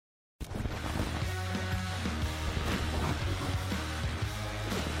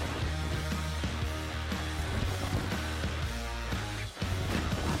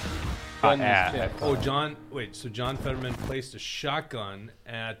Oh, so John Fetterman placed a shotgun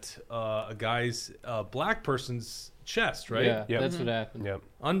at a guy's black person's chest, right? Yeah, that's what happened. Yep.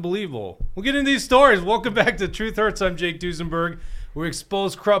 Unbelievable. We'll get into these stories. Welcome back to Truth Hurts. I'm Jake Duesenberg. We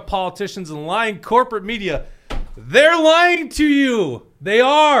expose corrupt politicians and lying corporate media. They're lying to you. They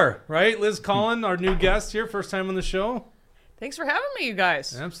are, right? Liz Collin, our new guest here, first time on the show. Thanks for having me, you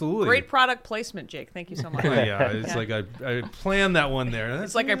guys. Absolutely. Great product placement, Jake. Thank you so much. It's like I planned that one there.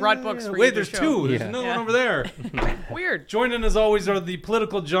 It's like I brought books for you. Wait, there's two. There's another one over there. Weird. Joining as always are the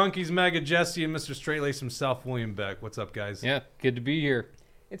political junkies, MAGA Jesse and Mr. Straight-Laced himself, William Beck. What's up, guys? Yeah, good to be here.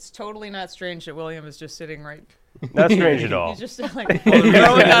 It's totally not strange that William is just sitting right. Not strange at all. He's just like growing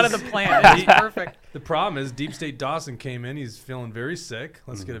out of the plant. It's perfect. The problem is Deep State Dawson came in. He's feeling very sick.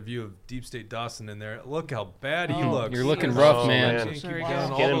 Let's get a view of Deep State Dawson in there. Look how bad he looks. You're looking rough, man. Keep Sorry,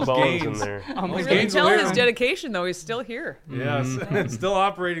 down Skin all and those bones gains. in there. You really tell his dedication, though. He's still here. Yes, still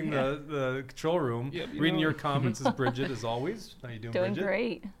operating the control room. Reading your comments is Bridget, as always. How you doing, Doing Bridget?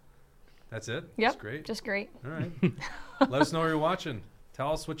 great. That's it? Yep. That's great. Just great. All right. Let us know where you're watching.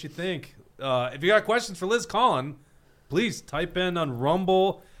 Tell us what you think. If you got questions for Liz Collin, please type in on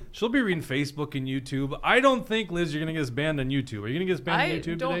Rumble. She'll be reading Facebook and YouTube. I don't think, Liz, you're going to get us banned on YouTube. Are you going to get us banned on YouTube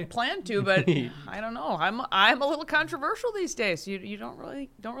today? I don't plan to, but I don't know. I'm a little controversial these days. You don't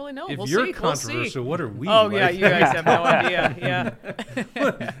really know. If we'll you're see. controversial, what are we? Oh, yeah, you guys have no idea.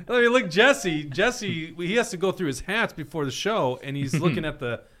 Yeah. I mean, look, Jesse, he has to go through his hats before the show, and he's looking at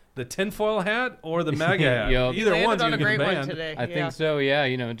the tinfoil hat or the MAGA hat. Yep. Either one's going to get banned. Today. I think so, yeah.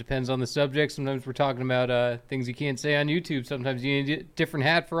 It depends on the subject. Sometimes we're talking about things you can't say on YouTube. Sometimes you need a different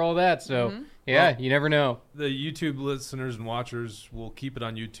hat for all that. So, you never know. The YouTube listeners and watchers will keep it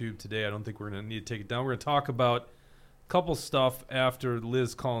on YouTube today. I don't think we're going to need to take it down. We're going to talk about a couple stuff after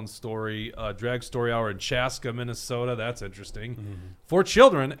Liz Collin's story, drag story hour in Chaska, Minnesota. That's interesting. 4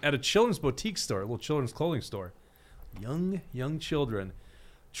 children at a children's boutique store, a little children's clothing store. Young children.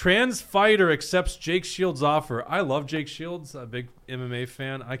 Trans fighter accepts Jake Shields' offer. I love Jake Shields, a big MMA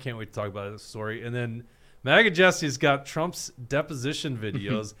fan. I can't wait to talk about this story. And then MAGA Jesse's got Trump's deposition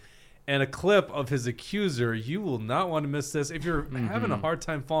videos and a clip of his accuser. You will not want to miss this. If you're having a hard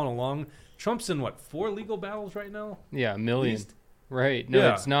time following along, Trump's in, 4 legal battles right now? Yeah, a million. Right.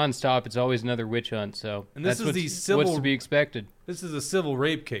 No, it's nonstop. It's always another witch hunt. So and this what's to be expected. This is a civil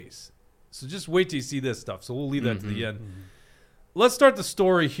rape case. So just wait till you see this stuff. So we'll leave that to the end. Let's start the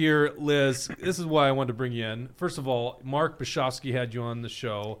story here, Liz. This is why I wanted to bring you in. First of all, Mark Bashofsky had you on the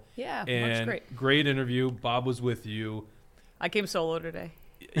show. Yeah, and Mark's great interview. Bob was with you. I came solo today.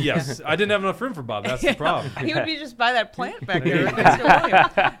 Yes, I didn't have enough room for Bob. That's the problem. He would be just by that plant back there next to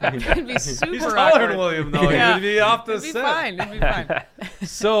William. It'd be super He's awkward. taller than William, though. Yeah. He'd be off the It'd be set. fine. It'd be fine.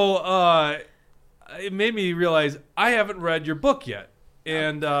 So it made me realize I haven't read your book yet.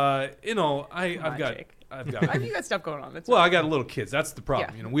 And, I've got... Jake. You got stuff going on. That's I got little kids. That's the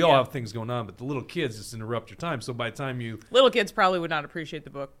problem. Yeah. We all have things going on, but the little kids just interrupt your time. So by the time you... Little kids probably would not appreciate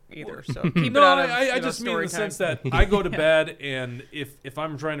the book either. So keep it out of I just mean in the sense that I go to bed, and if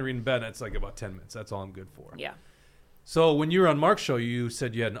I'm trying to read in bed, it's like about 10 minutes. That's all I'm good for. Yeah. So when you were on Mark's show, you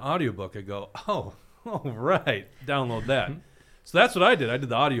said you had an audiobook. I go, oh, right. Download that. So that's what I did. I did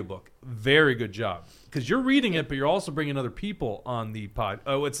the audiobook. Very good job. Because you're reading it, but you're also bringing other people on the pod.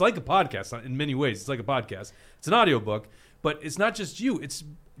 Oh, it's like a podcast in many ways. It's like a podcast. It's an audiobook, but it's not just you. It's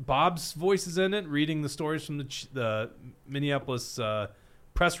Bob's voice is in it, reading the stories from the Minneapolis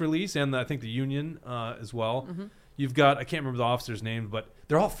press release and I think the union as well. You've got, I can't remember the officers' names, but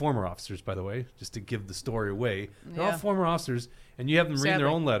they're all former officers, by the way, just to give the story away. They're all former officers, and you have them reading their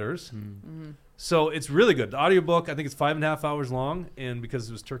own letters. So it's really good. The audiobook, I think it's 5.5 hours long, and because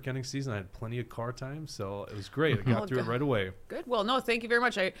it was turkey hunting season, I had plenty of car time, so it was great. I got through it right away. Good. Well, no, thank you very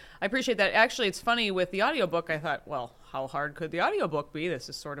much. I appreciate that. Actually, it's funny with the audiobook. I thought, well, how hard could the audiobook be? This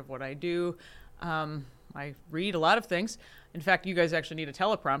is sort of what I do. I read a lot of things. In fact, you guys actually need a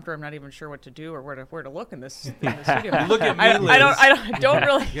teleprompter. I'm not even sure what to do or where to look in this studio. Look at me, Liz. I don't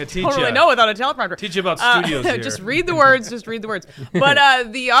really know without a teleprompter. Teach you about studios here. Just read the words.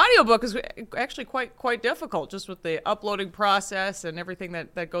 But the audiobook is actually quite difficult, just with the uploading process and everything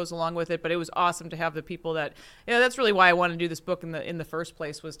that goes along with it. But it was awesome to have the people that, that's really why I wanted to do this book in the first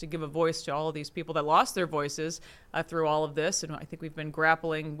place, was to give a voice to all of these people that lost their voices through all of this. And I think we've been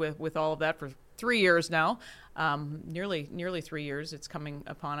grappling with all of that for 3 years now. Nearly 3 years. It's coming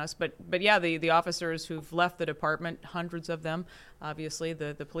upon us. But yeah, the officers who've left the department, hundreds of them, obviously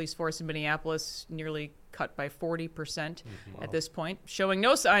the police force in Minneapolis nearly cut by 40% at this point, showing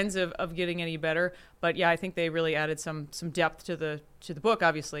no signs of getting any better. But yeah, I think they really added some depth to the book,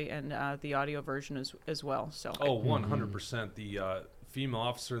 obviously, and the audio version as well. So 100%. The female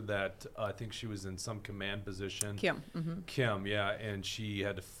officer that I think she was in some command position. Kim. Mm-hmm. Kim, yeah, and she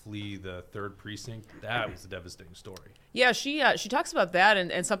had to flee the 3rd precinct. That was a devastating story. Yeah, she talks about that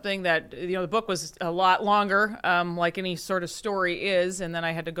and something that, the book was a lot longer, like any sort of story is, and then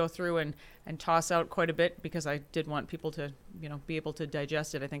I had to go through and toss out quite a bit because I did want people to, be able to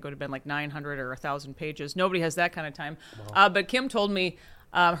digest it. I think it would have been like 900 or 1,000 pages. Nobody has that kind of time. Wow. But Kim told me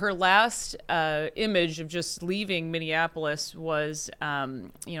her last image of just leaving Minneapolis was,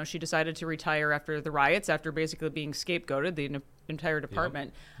 she decided to retire after the riots, after basically being scapegoated, the entire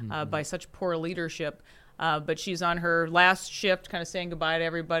department, by such poor leadership. But she's on her last shift, kind of saying goodbye to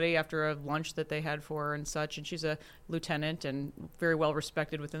everybody after a lunch that they had for her and such. And she's a lieutenant and very well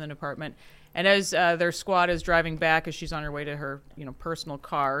respected within the department. And as their squad is driving back, as she's on her way to her, personal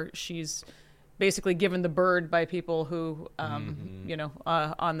car, she's basically given the bird by people who, on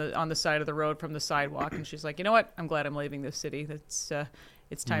the side of the road from the sidewalk. And she's like, you know what? I'm glad I'm leaving this city.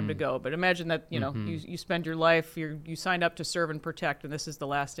 It's time to go. But imagine that, you spend your life, you signed up to serve and protect, and this is the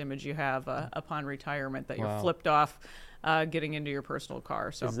last image you have upon retirement, that you're flipped off getting into your personal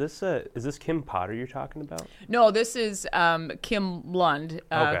car. So is this Kim Potter you're talking about? No, this is Kim Lund,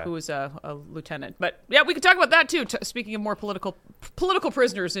 who is a lieutenant. But yeah, we could talk about that too. Speaking of more political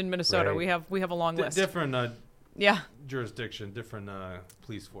prisoners in Minnesota, right. we have a long list. Different jurisdiction, different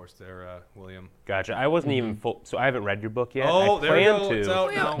police force there, William. Gotcha. I wasn't even full, so I haven't read your book yet. Oh, I there we go. to. It's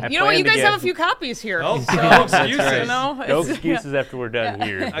out now. You know what? You guys have a few copies here. Oh, so, no excuses. Right. No excuses after we're done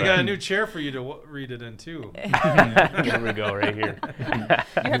here. I got a new chair for you to read it in, too. Here we go, right here.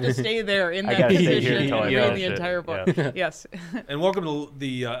 You have to stay there in that stay here position until I and read finish the it. entire book. Yeah. Yes. And welcome to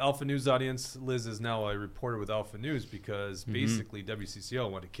the Alpha News audience. Liz is now a reporter with Alpha News because basically WCCO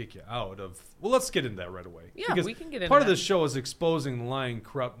wanted to kick you out of... Well, let's get into that right away. Yeah, because we can get into part of that. this show is exposing the lying,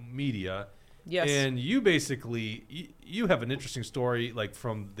 corrupt media. Yes. And you basically, you have an interesting story, like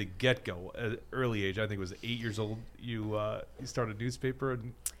from the get-go, at an early age. I think it was 8 years old. You started a newspaper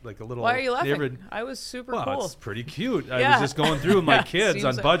and like a little... Why are you laughing? neighborhood. I was super Well, cool. it's pretty cute. Yeah. I was just going through with my kids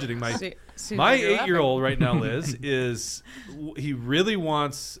on Seems budgeting. seems My like you're 8-year-old right now, Liz, he really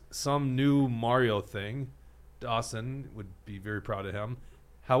wants some new Mario thing. Dawson would be very proud of him.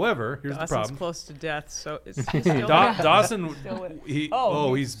 However, here's Dawson's the problem. close to death, so it's still Dawson, he's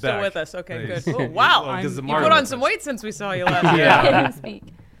he's still back. with us. Okay, He's- good. Oh, wow, well, 'cause the you Mario put on reference. some weight since we saw you last. Yeah. Speak.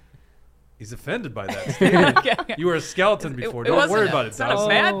 He's offended by that statement. Okay. You were a skeleton before. It Don't wasn't worry about it, It's not a Dawson.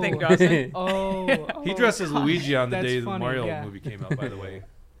 bad thing, Dawson. Oh. He dressed as Luigi on the That's day the funny, Mario yeah. movie came out, by the way.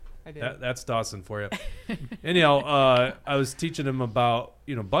 I did. That's Dawson for you. Anyhow, I was teaching him about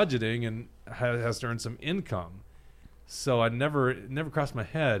budgeting and has to earn some income. So it never crossed my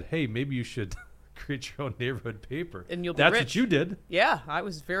head, hey, maybe you should create your own neighborhood paper. And you'll be That's rich. what you did. Yeah, I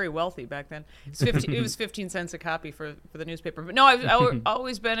was very wealthy back then. It was 15 cents a copy for the newspaper. But no, I've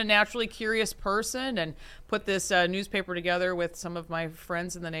always been a naturally curious person and put this newspaper together with some of my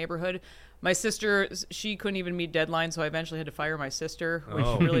friends in the neighborhood. My sister, she couldn't even meet deadlines, so I eventually had to fire my sister, which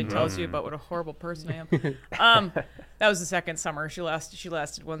really tells you about what a horrible person I am. That was the second summer. She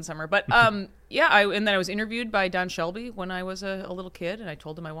lasted one summer. But and then I was interviewed by Don Shelby when I was a little kid, and I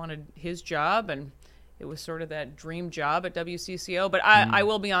told him I wanted his job, and it was sort of that dream job at WCCO. But I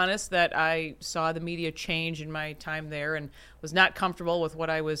will be honest that I saw the media change in my time there and was not comfortable with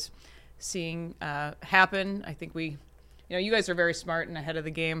what I was seeing happen. I think you guys are very smart and ahead of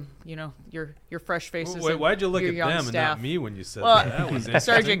the game. Your fresh faces. Wait, why'd you look your at young them staff. and not me when you said Well, that? That was sorry,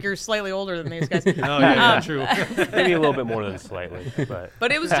 interesting. Jake, you're slightly older than these guys. Oh, yeah, true. Maybe a little bit more than slightly, but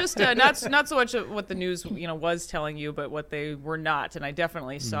But it was just not so much what the news was telling you, but what they were not. And I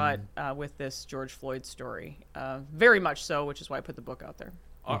definitely saw it with this George Floyd story, very much so, which is why I put the book out there.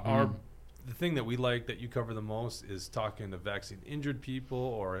 The thing that we like that you cover the most is talking to vaccine injured people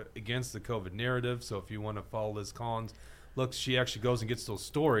or against the COVID narrative. So if you want to follow Liz Collins, look, she actually goes and gets those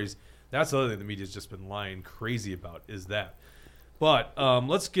stories. That's the other thing the media's just been lying crazy about is that. But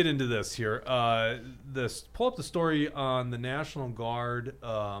let's get into this here. Pull up the story on the National Guard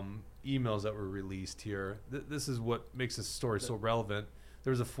emails that were released here. This is what makes this story so relevant.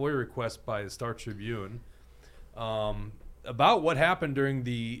 There was a FOIA request by the Star Tribune about what happened during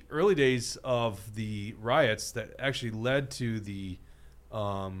the early days of the riots that actually led to the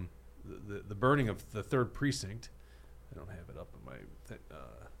burning of the 3rd precinct. I don't have it up on my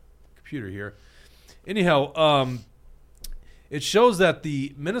computer here. Anyhow, it shows that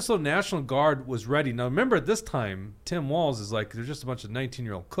the Minnesota National Guard was ready. Now, remember at this time, Tim Walz is like, they're just a bunch of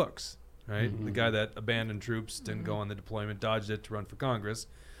 19-year-old cooks, right? The guy that abandoned troops, didn't go on the deployment, dodged it to run for Congress.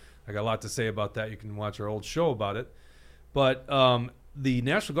 I got a lot to say about that. You can watch our old show about it. But the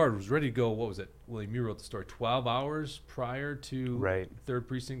National Guard was ready to go. What was it? William, you wrote the story. 12 hours prior to 3rd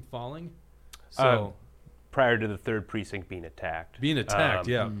Precinct falling. So prior to the 3rd Precinct being attacked.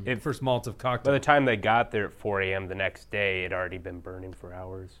 First Molotov cocktail. By the time they got there at 4 a.m. the next day, it had already been burning for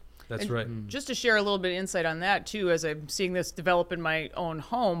hours. That's and right. Just to share a little bit of insight on that, too, as I'm seeing this develop in my own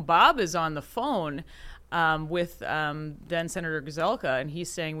home, Bob is on the phone with then Senator Gazelka, and he's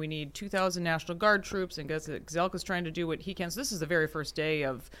saying we need 2,000 National Guard troops, and Gazelka's trying to do what he can. So this is the very first day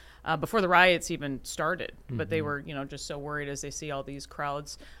of, before the riots even started, but they were, just so worried as they see all these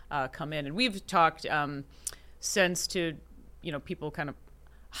crowds come in. And we've talked since to, people kind of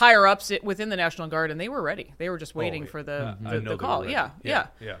higher ups within the National Guard, and they were ready. They were just waiting for the call. Yeah.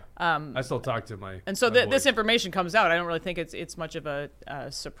 I still talk to my. And so my this information comes out. I don't really think it's much of a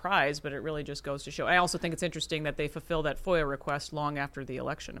surprise, but it really just goes to show. I also think it's interesting that they fulfill that FOIA request long after the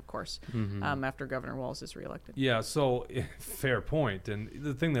election, of course, after Governor Walz is reelected. Yeah. So fair point. And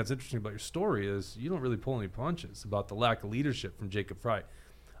the thing that's interesting about your story is you don't really pull any punches about the lack of leadership from Jacob Frey.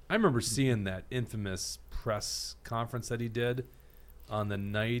 I remember seeing that infamous press conference that he did on the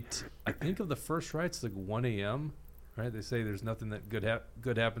night, I think, of the first riots, like 1 a.m., right? They say there's nothing that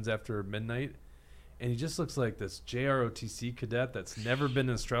good happens after midnight. And he just looks like this JROTC cadet that's never been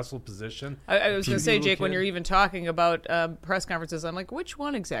in a stressful position. I was going to say, Jake, when you're even talking about press conferences, I'm like, which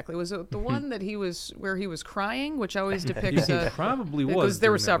one exactly? Was it the one that where he was crying, which always depicts He probably was. Because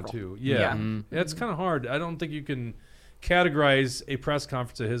there were during that several. one, too. Yeah. It's kind of hard. I don't think you can categorize a press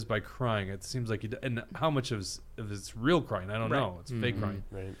conference of his by crying. It seems like and how much of it's real crying, I don't know. It's fake crying.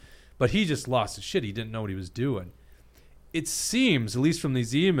 Right. But he just lost his shit. He didn't know what he was doing. It seems, at least from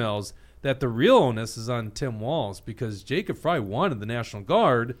these emails, that the real onus is on Tim Walz, because Jacob Frey wanted the National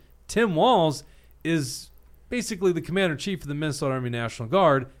Guard. Tim Walz is basically the commander-in-chief of the Minnesota Army National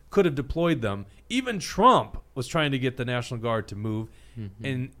Guard, could have deployed them. Even Trump was trying to get the National Guard to move,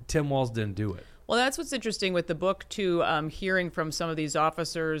 and Tim Walz didn't do it. Well, that's what's interesting with the book, too, hearing from some of these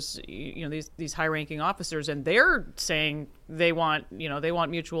officers, these high-ranking officers, and they're saying they want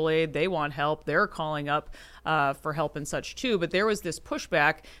mutual aid, they want help, they're calling up for help and such, too. But there was this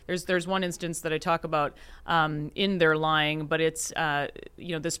pushback. There's one instance that I talk about in their lying, but it's,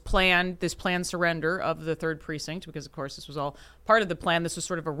 this planned surrender of the 3rd Precinct, because, of course, this was all part of the plan. This was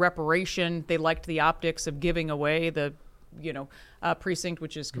sort of a reparation. They liked the optics of giving away the precinct,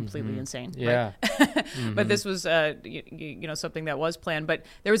 which is completely insane. Yeah. Right? But this was, something that was planned. But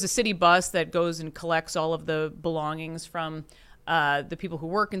there was a city bus that goes and collects all of the belongings from the people who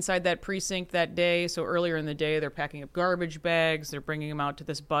work inside that precinct that day. So earlier in the day, they're packing up garbage bags. They're bringing them out to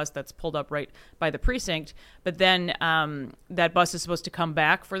this bus that's pulled up right by the precinct. But then that bus is supposed to come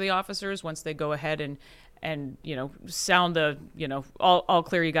back for the officers once they go ahead and sound the, all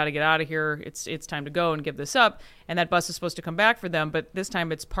clear, you got to get out of here. It's time to go and give this up. And that bus is supposed to come back for them, but this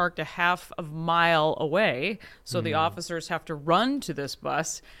time it's parked a half of mile away. So the officers have to run to this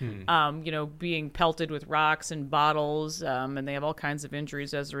bus, being pelted with rocks and bottles, and they have all kinds of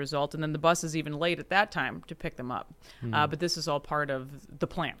injuries as a result. And then the bus is even late at that time to pick them up. But this is all part of the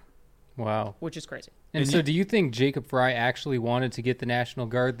plan. Wow. Which is crazy. And so do you think Jacob Frey actually wanted to get the National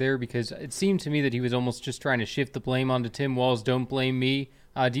Guard there? Because it seemed to me that he was almost just trying to shift the blame onto Tim Walz. Don't blame me.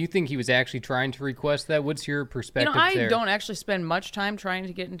 Do you think he was actually trying to request that? What's your perspective there? I don't actually spend much time trying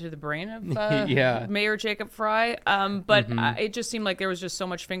to get into the brain of Mayor Jacob Frey, but it just seemed like there was just so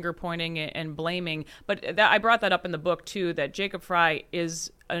much finger pointing and blaming. But I brought that up in the book, too, that Jacob Frey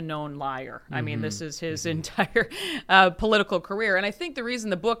is a known liar. I mean, this is his entire political career. And I think the reason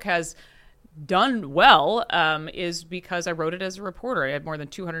the book has done well is because I wrote it as a reporter. I had more than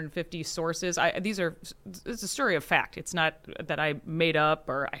 250 sources. It's a story of fact. It's not that I made up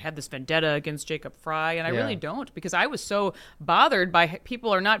or I had this vendetta against Jacob Frey, and I really don't, because I was so bothered by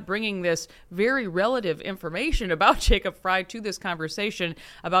people are not bringing this very relative information about Jacob Frey to this conversation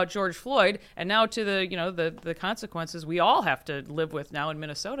about George Floyd, and now to the consequences we all have to live with now in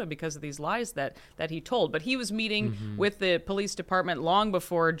Minnesota because of these lies that he told. But he was meeting with the police department long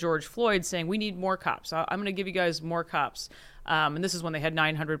before George Floyd, saying, we need more cops. I'm going to give you guys more cops. And this is when they had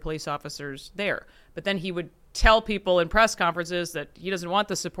 900 police officers there. But then he would tell people in press conferences that he doesn't want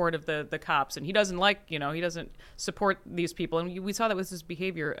the support of the cops, and he doesn't he doesn't support these people. And we saw that with his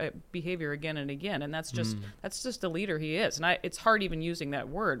behavior again and again. And that's just the leader he is. And it's hard even using that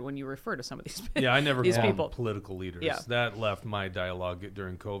word when you refer to some of these people. Yeah, I never these called people them political leaders. Yeah. That left my dialogue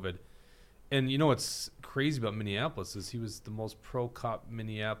during COVID. And what's crazy about Minneapolis is he was the most pro-cop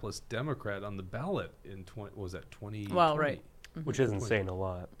Minneapolis Democrat on the ballot in 2020. Well, right. Which isn't saying a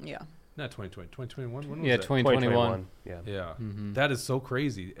lot. Yeah. Not 2020, 2021. When was Yeah, that? 2021. Yeah. Yeah, that is so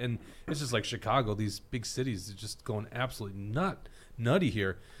crazy, and it's just like Chicago. These big cities are just going absolutely nutty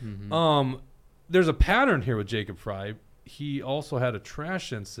here. There's a pattern here with Jacob Fry. He also had a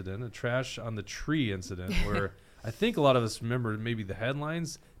trash incident, a trash on the tree incident, where I think a lot of us remember maybe the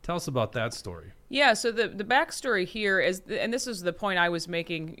headlines. Tell us about that story. Yeah, so the backstory here is, and this is the point I was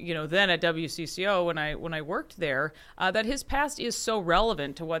making, then at WCCO when I worked there, that his past is so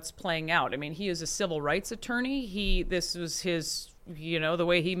relevant to what's playing out. I mean, he is a civil rights attorney. This was his, the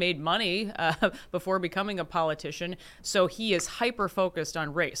way he made money before becoming a politician. So he is hyper focused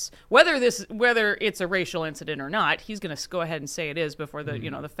on race. Whether it's a racial incident or not, he's going to go ahead and say it is before the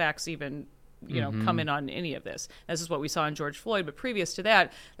the facts even come in on any of this. This is what we saw in George Floyd. But previous to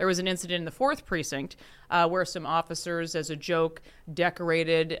that, there was an incident in the 4th precinct where some officers, as a joke,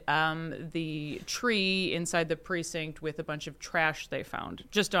 decorated the tree inside the precinct with a bunch of trash they found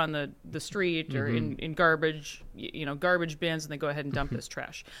just on the street or in garbage, garbage bins, and they go ahead and dump this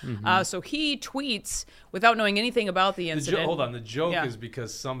trash. So he tweets without knowing anything about the incident. Hold on. The joke is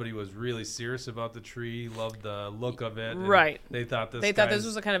because somebody was really serious about the tree, loved the look of it. Right. They thought this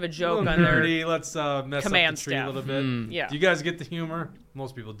was a kind of a joke on nerdy. their Let's mess command up the tree staff. a little bit. Yeah. Do you guys get the humor?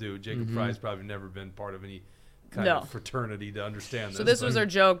 Most people do. Jacob Fry's probably never been part of any kind of fraternity to understand this. So this was our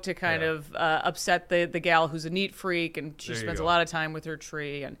joke to kind of upset the gal who's a neat freak, and she spends a lot of time with her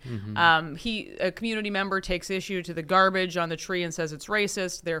tree. And a community member takes issue to the garbage on the tree and says it's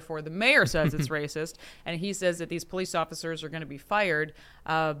racist. Therefore, the mayor says it's racist, and he says that these police officers are going to be fired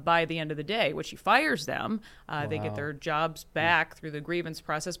by the end of the day, which he fires them. They get their jobs back through the grievance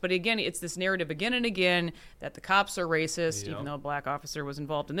process. But again, it's this narrative again and again that the cops are racist, even though a black officer was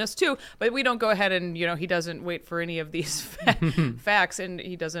involved in this too. But we don't go ahead and, he doesn't wait for any of these facts, and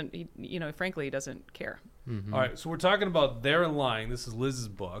he doesn't, frankly, he doesn't care. All right, so we're talking about They're Lying. This is Liz's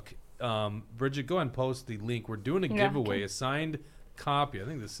book. Bridget, go ahead and post the link. We're doing a giveaway, a signed copy. I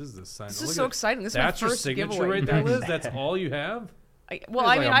think this is the signed. This is so exciting. This is my That's your first signature giveaway. right there, Liz? That's all you have? I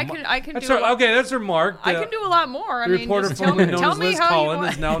can That's do. okay, that's her mark. I can do a lot more. The reporter just formerly known tell as me Liz how Collin you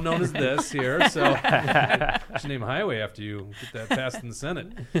is now known as this here. So should name a highway after you. Get that passed in the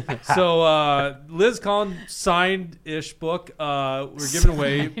Senate. So Liz Collin signed-ish book. We're giving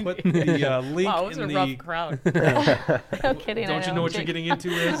away. Put the link Wow, it was in a the. rough crowd. No kidding. Don't you know what you're getting into,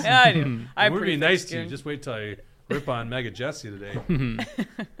 Liz? Yeah, I do. We're being nice to you. Just wait till I rip on Mega Jesse today.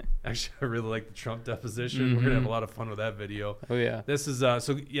 Actually, I really like the Trump deposition. We're gonna have a lot of fun with that video. Oh yeah. This is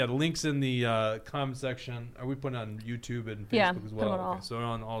the links in the comment section. Are we putting on YouTube and Facebook as well? put them on all. So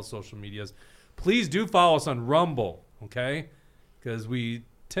on all social medias. Please do follow us on Rumble, okay? Because we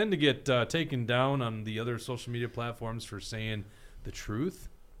tend to get taken down on the other social media platforms for saying the truth.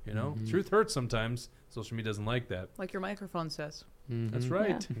 Truth hurts sometimes. Social media doesn't like that. Like your microphone says. That's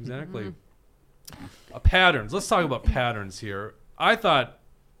right. Yeah. Exactly. Patterns. Let's talk about patterns here. I thought.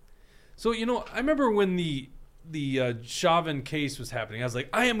 So, I remember when the Chauvin case was happening, I was like,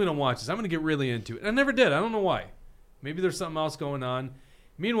 I am going to watch this. I'm going to get really into it. And I never did. I don't know why. Maybe there's something else going on.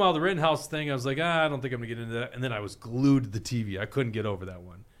 Meanwhile, the Rittenhouse thing, I was like, I don't think I'm going to get into that. And then I was glued to the TV. I couldn't get over that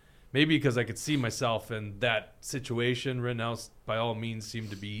one. Maybe because I could see myself in that situation. Rittenhouse, by all means,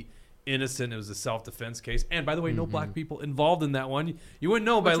 seemed to be innocent. It was a self-defense case. And by the way, no black people involved in that one. You wouldn't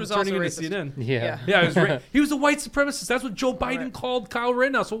know by turning into CNN. Yeah. Yeah, he was a white supremacist. That's what Joe Biden called Kyle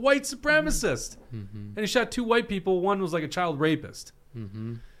Rittenhouse, a white supremacist. And he shot 2 white people. One was like a child rapist.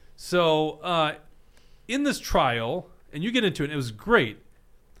 So in this trial, and you get into it, and it was great.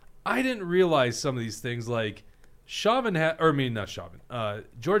 I didn't realize some of these things like George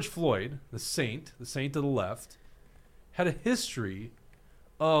Floyd, the saint of the left, had a history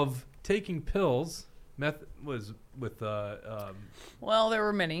of taking pills. Meth was with Well, there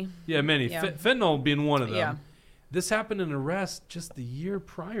were many. yeah, many. Yeah. Fentanyl being one of them. Yeah. This happened in an arrest just the year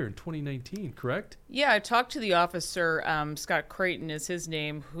prior in 2019, correct? Yeah, I talked to the officer, Scott Creighton is his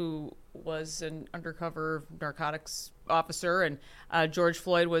name, who was an undercover narcotics officer, and George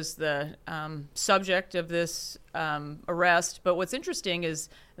Floyd was the subject of this arrest. But what's interesting is,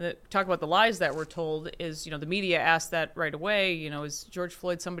 talk about the lies that were told, is, the media asked that right away, is George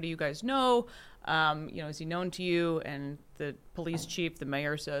Floyd somebody you guys know? Is he known to you? And the police chief, the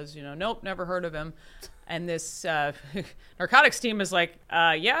mayor, says, nope, never heard of him. And this narcotics team is like,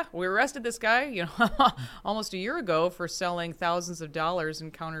 yeah, we arrested this guy, almost a year ago for selling thousands of dollars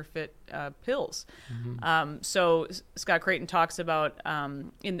in counterfeit pills. So Scott Creighton talks about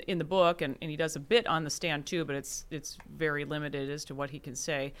in the book, and he does a bit on the stand too, but it's very limited as to what he can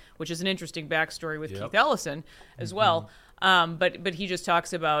say, which is an interesting backstory with Keith Ellison as well. But he just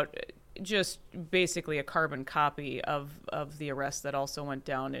talks about just basically a carbon copy of the arrest that also went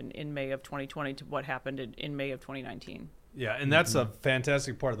down in May of 2020 to what happened in May of 2019. Yeah, and that's a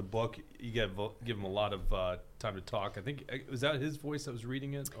fantastic part of the book. You give him a lot of time to talk. I think was that his voice that was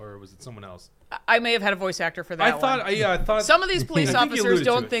reading it, or was it someone else? I may have had a voice actor for that. I thought some of these police officers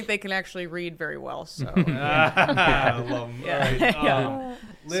don't think think they can actually read very well. So I love them. Yeah. All right.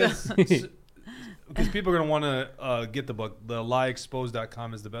 Liz, because people are going to want to get the book, the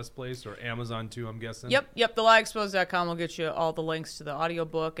lieexposed.com is the best place, or Amazon too, I'm guessing. Yep. Thelieexposed.com will get you all the links to the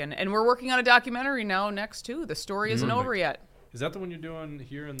audiobook. And we're working on a documentary now next, too. The story isn't over yet. Is that the one you're doing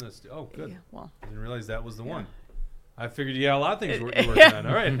here in this? Oh, good. Yeah, well, I didn't realize that was the one. I figured you had a lot of things you're working on.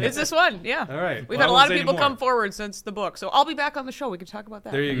 All right. It's this one, yeah. All right. We've had a lot of people come forward since the book. So I'll be back on the show. We can talk about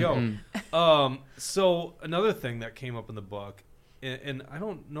that. There you go. So another thing that came up in the book, and I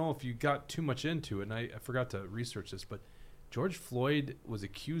don't know if you got too much into it, and I forgot to research this, but George Floyd was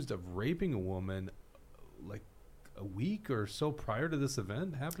accused of raping a woman like a week or so prior to this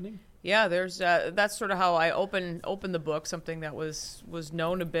event happening. Yeah, there's that's sort of how I open the book, something that was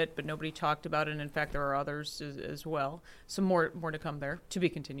known a bit, but nobody talked about it. And in fact, there are others as well. Some more to come there, to be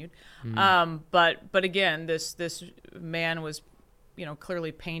continued. But again, this man was,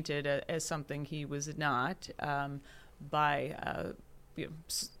 clearly painted as something he was not. By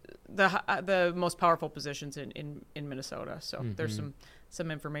the most powerful positions in Minnesota. So there's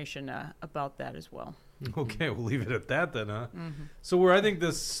some information about that as well. Okay, we'll leave it at that then, huh? So where I think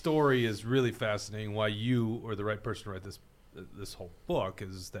this story is really fascinating, why you are the right person to write this whole book,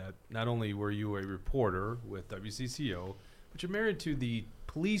 is that not only were you a reporter with WCCO, but you're married to the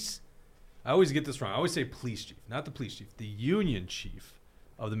police. I always get this wrong. I always say police chief, not the police chief, the union chief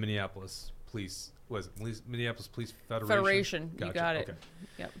of the Minneapolis Police. Was it Minneapolis Police Federation? Gotcha. You got it. Okay.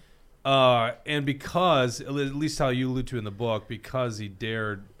 Yep. And because, at least how you allude to in the book, because he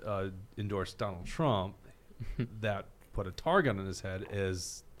dared endorse Donald Trump, that put a target on his head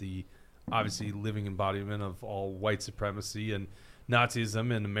as the obviously living embodiment of all white supremacy and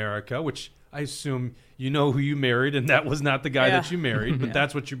Nazism in America, which I assume you know who you married, and that was not the guy that you married, but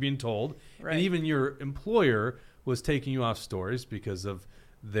that's what you're being told. Right. And even your employer was taking you off stories because of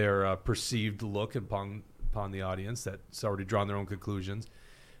their perceived look upon the audience that's already drawn their own conclusions.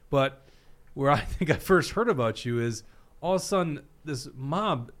 But where I think I first heard about you is all of a sudden this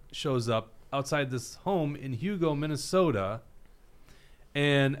mob shows up outside this home in Hugo, Minnesota,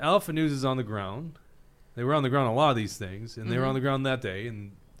 and Alpha News is on the ground. They were on the ground on a lot of these things, and they were on the ground that day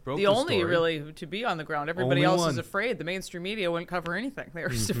and broke the only story. Really to be on the ground. Everybody else is afraid. The mainstream media wouldn't cover anything. They were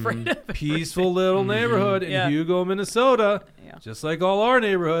just afraid of it. Peaceful little neighborhood in Hugo, Minnesota, just like all our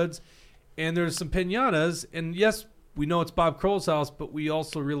neighborhoods. And there's some piñatas, and yes, we know it's Bob Kroll's house, but we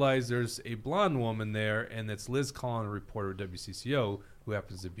also realize there's a blonde woman there, and it's Liz Collin, a reporter at WCCO, who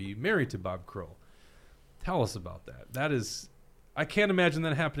happens to be married to Bob Kroll. Tell us about that. That is, I can't imagine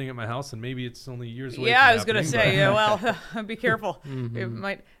that happening at my house, and maybe it's only years away. Yeah, I was going to say, be careful. It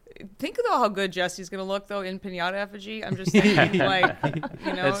might. Think though how good Jesse's going to look though in piñata effigy. I'm just thinking,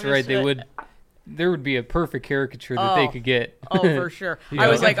 That's right. There would be a perfect caricature that they could get. Oh, for sure. I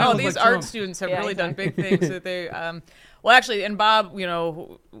was like, these art students have really done big things that they. Well, actually, and Bob,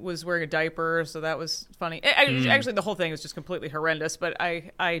 was wearing a diaper, so that was funny. Actually, the whole thing was just completely horrendous, but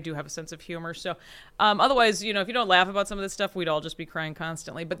I do have a sense of humor. So otherwise, if you don't laugh about some of this stuff, we'd all just be crying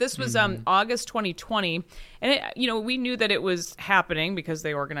constantly. But this was August 2020, and we knew that it was happening because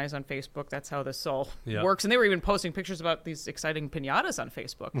they organize on Facebook. That's how this all works. And they were even posting pictures about these exciting piñatas on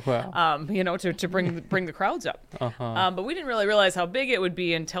Facebook, to bring the crowds up. But we didn't really realize how big it would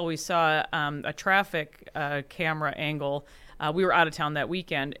be until we saw a traffic camera angle. We were out of town that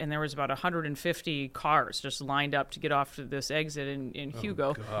weekend, and there was about 150 cars just lined up to get off to this exit in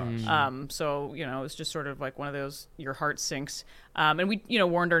Hugo. So, it was just sort of like one of those, your heart sinks. And we,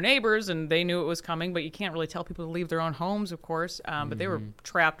 warned our neighbors, and they knew it was coming, but you can't really tell people to leave their own homes, of course. But they were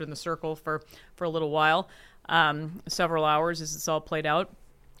trapped in the circle for a little while, several hours as this all played out.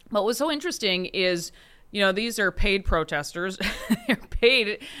 But what was so interesting is, these are paid protesters. They're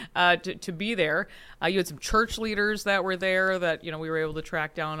paid to be there. You had some church leaders that were there that, we were able to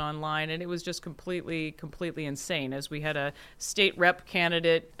track down online. And it was just completely insane, as we had a state rep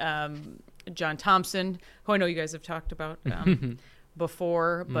candidate, John Thompson, who I know you guys have talked about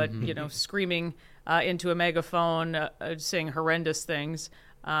before, but, screaming into a megaphone, saying horrendous things.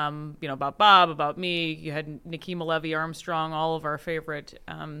 About Bob, about me. You had Nikema Levy Armstrong, all of our favorite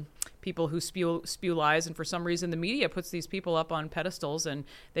people who spew lies, and for some reason the media puts these people up on pedestals, and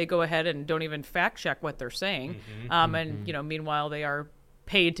they go ahead and don't even fact check what they're saying. And meanwhile they are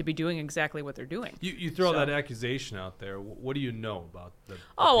paid to be doing exactly what they're doing. You throw that accusation out there. What do you know about the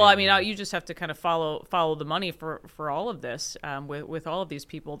Oh, well, I mean, you just have to kind of follow the money for all of this with all of these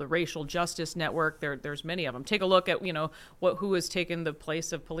people. The Racial Justice Network, there's many of them. Take a look at, who has taken the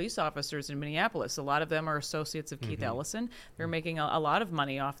place of police officers in Minneapolis. A lot of them are associates of Keith Ellison. They're making a lot of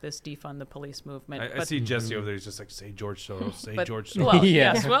money off this defund the police movement. I see Jesse over there. He's just like, say George Soros, George Soros. Well,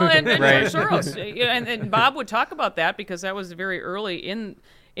 Yeah. yes, well, and Right. George Soros. And Bob would talk about that because that was very early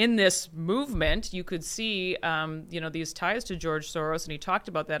in this movement. You could see, these ties to George Soros, and he talked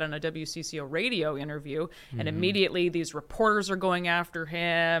about that on a WCCO radio interview. And immediately, these reporters are going after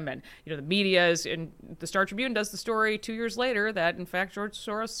him, and the media is. And the Star Tribune does the story 2 years later that, in fact, George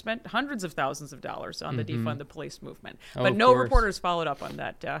Soros spent hundreds of thousands of dollars on the defund the police movement. Oh, but of no course. reporters followed up on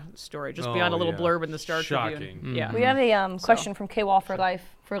that story, just beyond a little blurb in the Star Shocking. Tribune. Yeah. We have a question from K-Wall for Life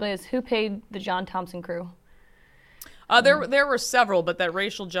for Liz. Who paid the John Thompson crew? There were several, but that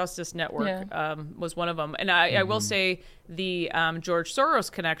Racial Justice Network Yeah. was one of them. And I will say the George Soros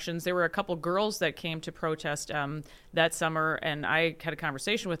connections, there were a couple girls that came to protest that summer, and I had a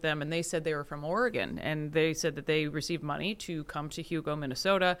conversation with them, and they said they were from Oregon. And they said that they received money to come to Hugo,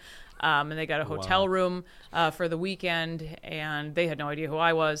 Minnesota, and they got a hotel room for the weekend, and they had no idea who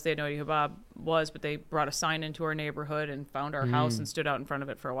I was. They had no idea who Bob was, but they brought a sign into our neighborhood and found our house and stood out in front of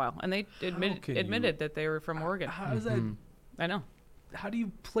it for a while. And they admitted that they were from Oregon. How does that? I know. How do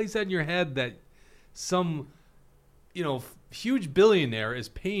you place that in your head that some, huge billionaire is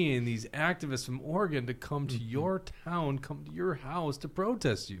paying these activists from Oregon to come to your town, come to your house to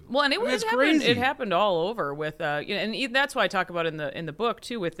protest you? Well, and that's happened. crazy. It happened all over with, and that's why I talk about in the book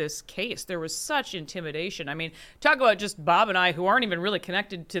too. With this case, there was such intimidation. I mean, talk about just Bob and I, who aren't even really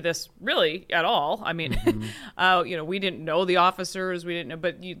connected to this really at all. I mean, we didn't know the officers, we didn't know,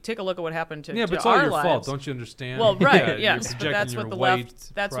 but you take a look at what happened to Yeah, but it's our all your lives. fault, don't you understand? Well, right, Yeah, yes, you're but that's projecting what the your white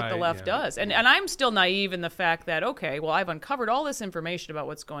left. That's what the pride, left yeah. does, and I'm still naive in the fact that I've uncovered all this information about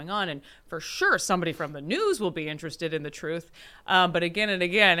what's going on, and for sure somebody from the news will be interested in the truth. But again and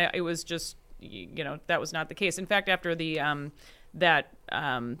again, it was just that was not the case. In fact, after the that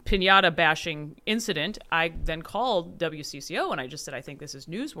pinata bashing incident, I then called WCCO and I just said, I think this is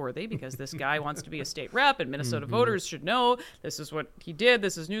newsworthy because this guy wants to be a state rep and Minnesota voters should know this is what he did.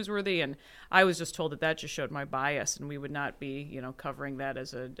 This is newsworthy. And I was just told that just showed my bias and we would not be, covering that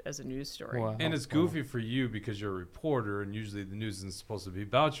as a news story. Wow. And it's goofy for you because you're a reporter and usually the news isn't supposed to be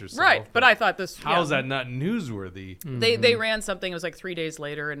about yourself. Right. But I thought this. How's that not newsworthy? They ran something, it was like 3 days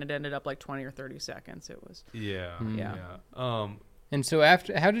later and it ended up like 20 or 30 seconds. It was. Yeah. And so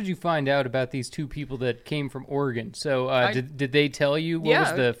how did you find out about these two people that came from Oregon? So did they tell you what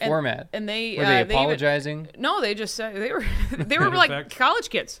was the format? And they were they apologizing? No, they just said they were like college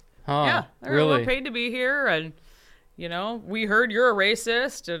kids. Huh, yeah, we're paid to be here, and we heard you're a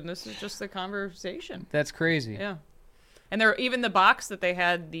racist, and this is just the conversation. That's crazy. Yeah, and there even the box that they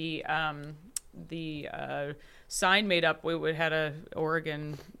had the sign made up. We had a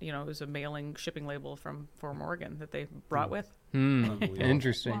Oregon, it was a mailing shipping label from Oregon that they brought with.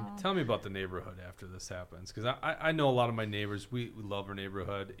 Interesting. Wow. Tell me about the neighborhood after this happens, because I know a lot of my neighbors. We love our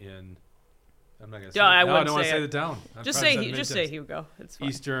neighborhood in. I'm not gonna say. I don't wouldn't want to say say it. the town. Just say Hugo. It's fine.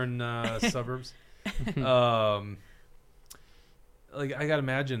 Eastern suburbs. Like I gotta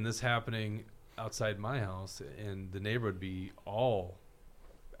imagine this happening outside my house, and the neighborhood be all.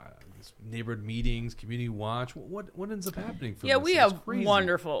 Neighborhood meetings, community watch. What ends up happening for Yeah, this? we It's have crazy.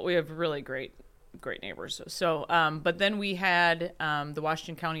 we have really great neighbors. So, but then we had the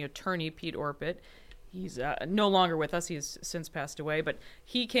Washington County Attorney, Pete Orpit. He's no longer with us. He's since passed away. But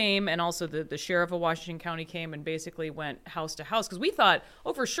he came, and also the sheriff of Washington County came and basically went house to house. Because we thought,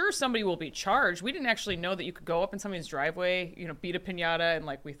 for sure somebody will be charged. We didn't actually know that you could go up in somebody's driveway, beat a piñata, and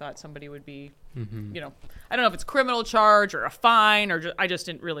we thought somebody would be, I don't know if it's criminal charge or a fine, or I just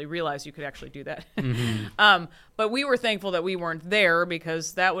didn't really realize you could actually do that. But we were thankful that we weren't there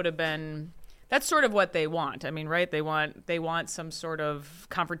because that would have been... That's sort of what they want. I mean, right? They want some sort of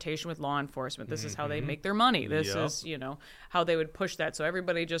confrontation with law enforcement. This is how they make their money. This is, how they would push that. So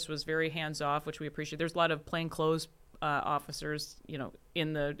everybody just was very hands off, which we appreciate. There's a lot of plainclothes officers,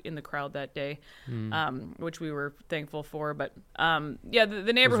 in the crowd that day, which we were thankful for. But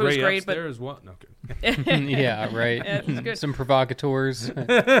the neighborhood was great. But as well. No, good. Yeah, right. Yeah, it's good. Some provocateurs.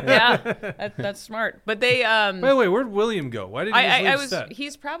 Yeah, that's smart. But they. By the way, where'd William go? Why did he just leave set?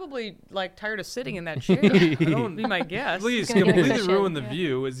 He's probably tired of sitting in that chair. I don't be my guess. Please gonna get completely efficient, ruin the yeah.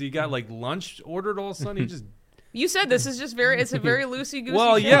 view. Is he got lunch ordered all of a sudden? He just. You said this is just it's a very loosey goosey.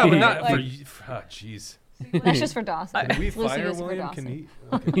 Well, yeah, but not Like- for. Jeez. That's just for Dawson. Can we Loosey fire goosey for William? Dawson. Can he?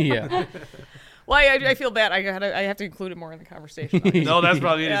 Okay. Yeah. Well, I feel bad. I have to include it more in the conversation. No, that's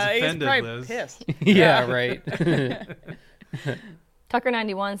probably it. He's He's offended, probably Liz. pissed. Yeah, right. Tucker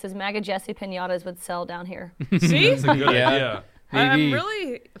 91 says MAGA Jesse pinatas would sell down here. See? That's a good Yeah. idea. I'm Maybe.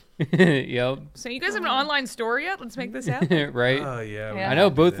 really Yep. saying, you guys have an online store yet? Let's make this happen. Right. Oh, yeah. we Yeah. I know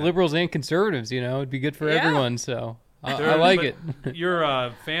can do both that. liberals and conservatives. It'd be good for Yeah. everyone. So I There- like but it.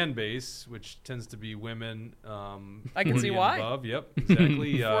 Your fan base, which tends to be women, I can 40 see and why. above. Yep,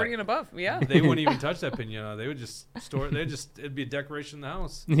 exactly. 40 and above, yeah. They wouldn't even touch that pinata. They would just store it. It'd be a decoration in the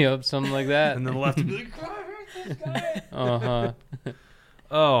house. Yep, something like that. And then the left would be like, "Oh, I hate this guy." Uh-huh.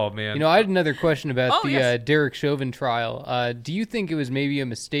 Oh, man. I had another question about Oh, the yes. Derek Chauvin trial. Do you think it was maybe a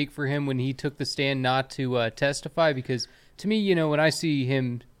mistake for him when he took the stand not to testify? Because to me, when I see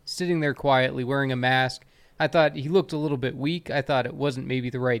him sitting there quietly wearing a mask, I thought he looked a little bit weak. I thought it wasn't maybe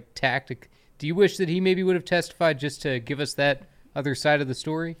the right tactic. Do you wish that he maybe would have testified just to give us that other side of the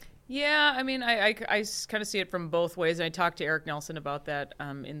story? Yeah, I mean, I kind of see it from both ways. I talked to Eric Nelson about that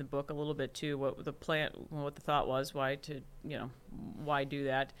in the book a little bit too. What the thought was, why do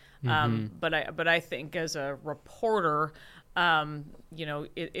that? But I think as a reporter,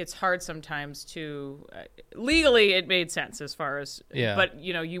 it's hard sometimes to legally it made sense as far as but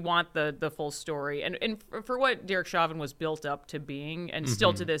you want the full story and for what Derek Chauvin was built up to being and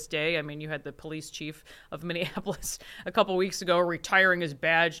still to this day. I mean, you had the police chief of Minneapolis a couple weeks ago retiring his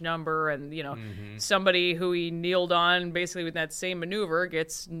badge number, and somebody who he kneeled on basically with that same maneuver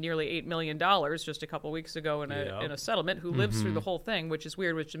gets nearly $8 million just a couple weeks ago in a settlement, who lives through the whole thing, which is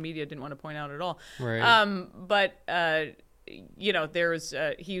weird, which the media didn't want to point out at all. Right. There's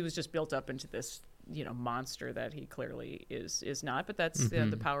he was just built up into this monster that he clearly is not, but that's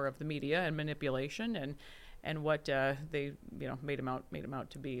the power of the media and manipulation and what they made him out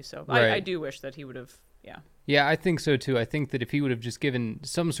to be. So Right. I do wish that he would have Yeah, I think so too. I think that if he would have just given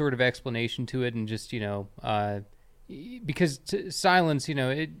some sort of explanation to it and just, because silence,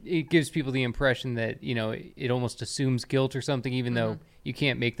 it gives people the impression that, it almost assumes guilt or something, even though you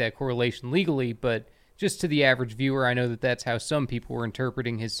can't make that correlation legally. But just to the average viewer, I know that that's how some people were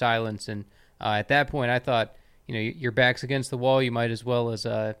interpreting his silence. And at that point, I thought, your back's against the wall. You might as well as,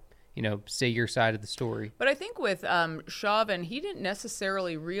 say your side of the story. But I think with Chauvin, he didn't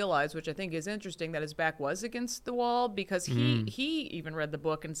necessarily realize, which I think is interesting, that his back was against the wall, because he even read the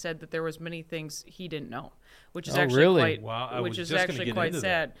book and said that there was many things he didn't know, which is actually really? quite Wow, I which was is just gonna actually get quite into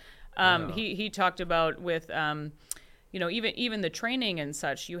sad. that. He talked about with even the training and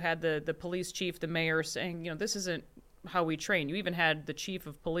such. You had the police chief, the mayor saying, this isn't how we train. You even had the chief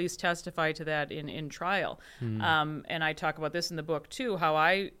of police testify to that in trial. And I talk about this in the book too, how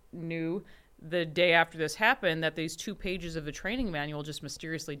I knew the day after this happened that these 2 pages of the training manual just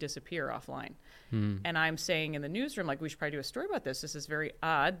mysteriously disappear offline. And I'm saying in the newsroom, like, we should probably do a story about this. This is very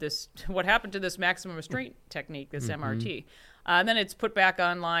odd. What happened to this maximum restraint technique, this MRT? And then it's put back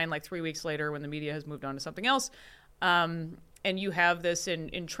online like 3 weeks later when the media has moved on to something else. And you have this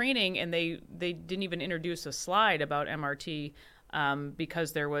in training, and they didn't even introduce a slide about MRT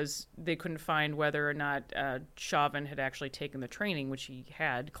because they couldn't find whether or not Chauvin had actually taken the training, which he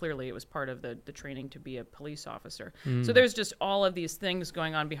had. Clearly, it was part of the training to be a police officer. So there's just all of these things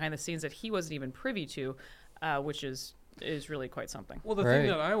going on behind the scenes that he wasn't even privy to, which is really quite something. Well, the thing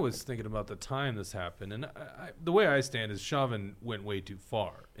that I was thinking about the time this happened, and the way I stand is Chauvin went way too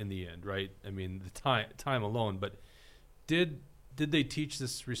far in the end, right? I mean, the time alone, but did they teach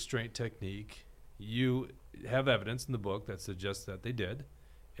this restraint technique? You have evidence in the book that suggests that they did.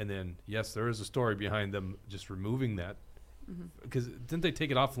 And then, yes, there is a story behind them just removing that. Because didn't they take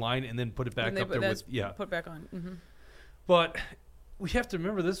it offline and then put it back up there with, put back on. But we have to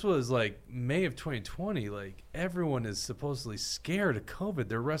remember this was like May of 2020. Like, everyone is supposedly scared of COVID.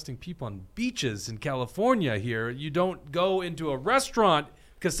 They're arresting people on beaches in California here. You don't go into a restaurant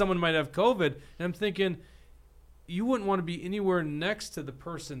because someone might have COVID. And I'm thinking, you wouldn't want to be anywhere next to the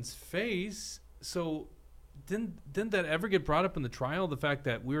person's face. So didn't that ever get brought up in the trial? The fact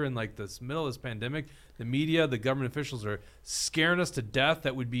that we're in like this middle of this pandemic, the media, the government officials are scaring us to death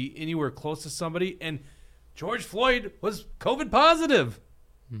that would be anywhere close to somebody. And George Floyd was COVID positive.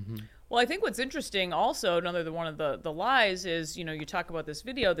 Well, I think what's interesting also, another one of the lies is, you talk about this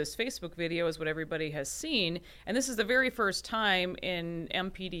video, this Facebook video is what everybody has seen. And this is the very first time in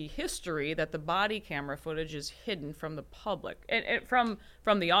MPD history that the body camera footage is hidden from the public, and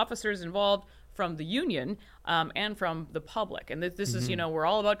from the officers involved, from the union, and from the public. And this is, we're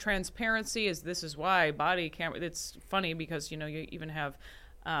all about transparency. This is why body camera, it's funny because, you even have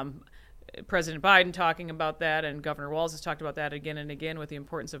President Biden talking about that, and Governor Walz has talked about that again and again with the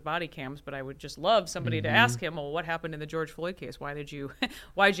importance of body cams. But I would just love somebody to ask him, well, what happened in the George Floyd case? Why did you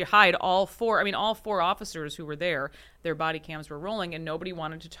hide all four? I mean, all four officers who were there, their body cams were rolling, and nobody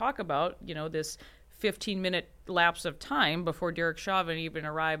wanted to talk about, this 15-minute lapse of time before Derek Chauvin even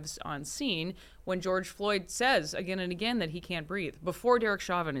arrives on scene, when George Floyd says again and again that he can't breathe before Derek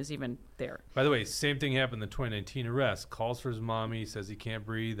Chauvin is even there. By the way, same thing happened in the 2019 arrest. Calls for his mommy, says he can't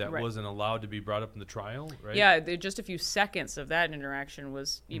breathe. That wasn't allowed to be brought up in the trial, right? Yeah, just a few seconds of that interaction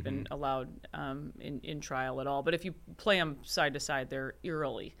was even allowed in trial at all. But if you play them side to side, they're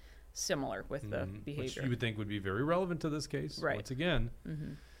eerily similar with the behavior. Which you would think would be very relevant to this case, right. Once again.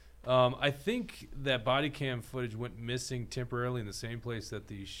 I think that body cam footage went missing temporarily in the same place that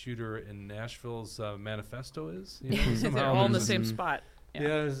the shooter in Nashville's manifesto is. They're all in the same spot. Yeah,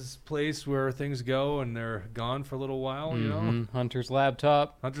 there's this place where things go and they're gone for a little while, Hunter's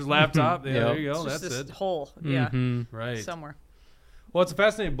laptop. Yeah, there you go. It's just That's this it. hole, Right. somewhere. Well, it's a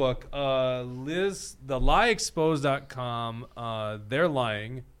fascinating book. Liz, thelieexposed.com, they're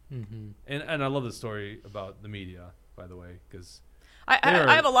lying. And I love the story about the media, by the way, because...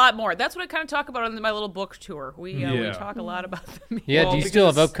 I have a lot more. That's what I kind of talk about on my little book tour. We talk a lot about the media. Yeah, do you still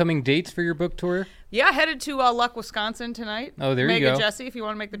have upcoming dates for your book tour? Yeah, headed to Luck, Wisconsin tonight. Oh, there you go. Jesse, if you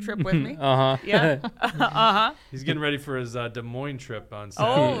want to make the trip with me. Yeah. He's getting ready for his Des Moines trip on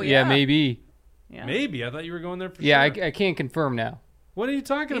Saturday. Oh, yeah, maybe. Yeah. Maybe. I thought you were going there for sure. I can't confirm now. What are you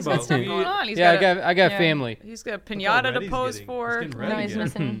talking He's about? got stuff going on. I got family. He's got a pinata to pose for. No, he's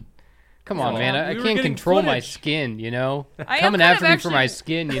missing. Come on, man. I can't control my skin, Coming after me for my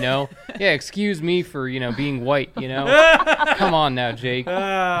skin, Yeah, excuse me for, being white, Come on now, Jake. White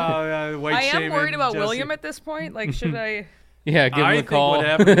I am worried about Jesse. William at this point. Like, should I... Yeah, give him a call.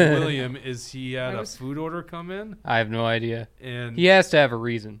 I think what happened to William is he had a food order come in. I have no idea. And he has to have a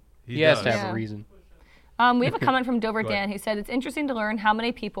reason. He has to have Yeah. a reason. We have a comment from Dover Dan. He said, it's interesting to learn how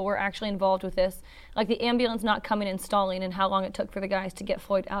many people were actually involved with this, like the ambulance not coming and stalling, and how long it took for the guys to get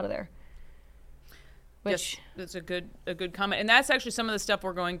Floyd out of there. Yes, that's a good comment, and that's actually some of the stuff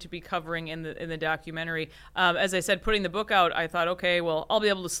we're going to be covering in the documentary. As I said, putting the book out, I thought, okay, well, I'll be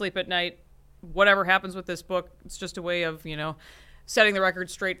able to sleep at night. Whatever happens with this book, it's just a way of setting the record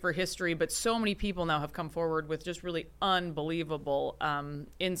straight for history. But so many people now have come forward with just really unbelievable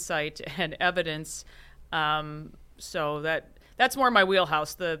insight and evidence. So that's more my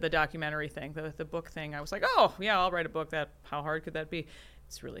wheelhouse, the documentary thing, the book thing. I was like, oh yeah, I'll write a book. How hard could that be?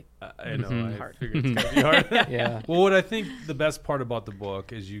 It's really I know. hard. I figured it's gonna be hard. Yeah. Well, what I think the best part about the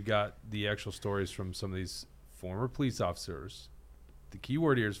book is you got the actual stories from some of these former police officers. The key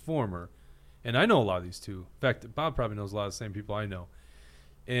word here is former, and I know a lot of these too. In fact, Bob probably knows a lot of the same people I know.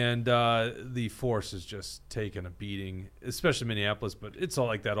 And the force is just taking a beating, especially Minneapolis, but it's all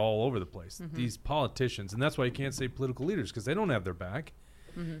like that all over the place. These politicians, and that's why you can't say political leaders, because they don't have their back.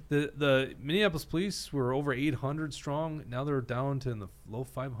 The Minneapolis police were over 800 strong. Now they're down to in the low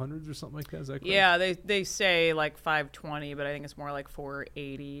 500s or something like that. Is that correct? Yeah, they say like 520, but I think it's more like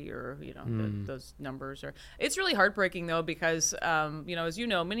 480 or those numbers are. It's really heartbreaking though because as you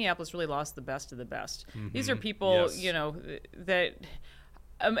know, Minneapolis really lost the best of the best. These are people that.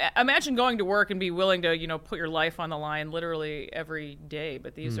 Imagine going to work and be willing to, put your life on the line literally every day.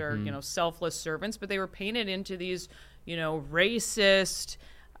 But these are, selfless servants. But they were painted into these, racist,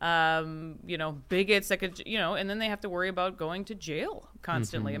 bigots that could, and then they have to worry about going to jail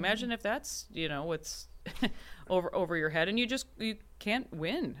constantly. Imagine if that's, what's over your head, and you can't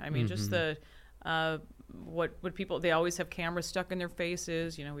win. I mean, just the. What people, they always have cameras stuck in their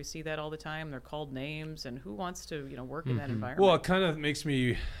faces. We see that all the time. They're called names, and who wants to, work in that environment? Well, it kind of makes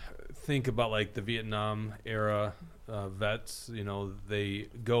me think about like the Vietnam era vets. They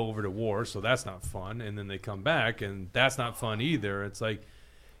go over to war, so that's not fun, and then they come back, and that's not fun either. It's like,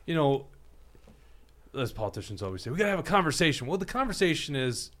 as politicians always say, we gotta have a conversation. Well, the conversation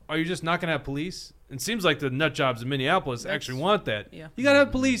is, are you just not gonna have police? It seems like the nut jobs in Minneapolis actually want that. Yeah. You gotta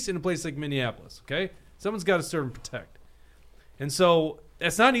have police in a place like Minneapolis, okay? Someone's got to serve and protect. And so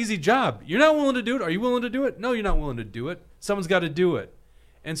that's not an easy job. You're not willing to do it. Are you willing to do it? No, you're not willing to do it. Someone's got to do it.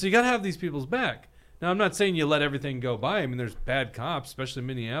 And so you got to have these people's back. Now, I'm not saying you let everything go by. I mean, there's bad cops, especially in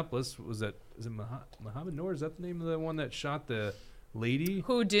Minneapolis. Is it Mohammed Noor? Is that the name of the one that shot the lady?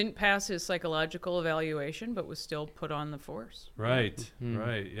 Who didn't pass his psychological evaluation but was still put on the force. Right,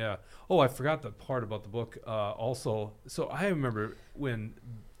 right, yeah. Oh, I forgot the part about the book also. So I remember when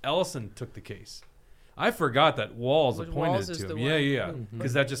Ellison took the case. I forgot that Walz appointed to him. Yeah.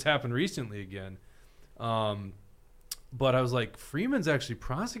 Because that just happened recently again. But I was like, Freeman's actually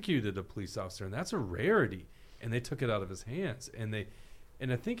prosecuted a police officer, and that's a rarity. And they took it out of his hands. And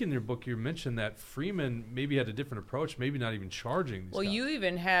And I think in your book you mentioned that Freeman maybe had a different approach, maybe not even charging these guys. You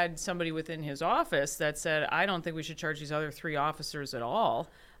even had somebody within his office that said, I don't think we should charge these other 3 officers at all.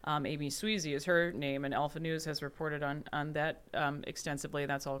 Amy Sweezy is her name, and Alpha News has reported on that extensively.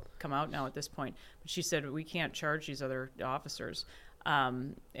 That's all come out now at this point. But she said, we can't charge these other officers.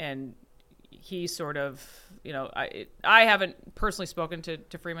 And he sort of, I haven't personally spoken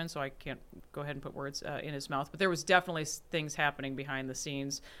to Freeman, so I can't go ahead and put words in his mouth. But there was definitely things happening behind the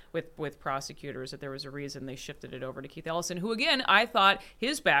scenes with prosecutors that there was a reason they shifted it over to Keith Ellison, who, again, I thought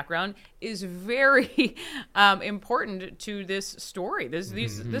his background is very important to this story. This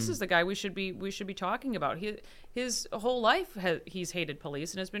is the guy we should be talking about. His whole life he's hated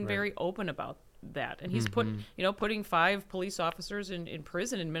police and has been very open about that, and he's putting 5 police officers in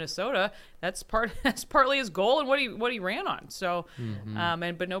prison in Minnesota. That's partly his goal and what he ran on. So,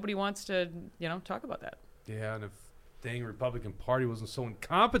 but nobody wants to talk about that. Yeah, and if dang Republican Party wasn't so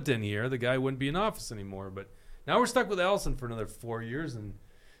incompetent here, the guy wouldn't be in office anymore. But now we're stuck with Ellison for another 4 years and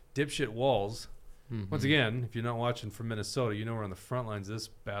dipshit Walz. Once again, if you're not watching from Minnesota, we're on the front lines of this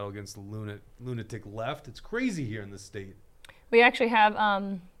battle against the lunatic left. It's crazy here in this state. We actually have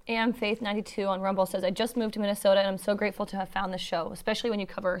Am Faith 92 on Rumble says, I just moved to Minnesota and I'm so grateful to have found this show, especially when you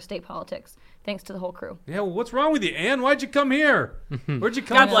cover state politics. Thanks to the whole crew. Yeah, well, what's wrong with you, Ann? Why'd you come here? Where'd you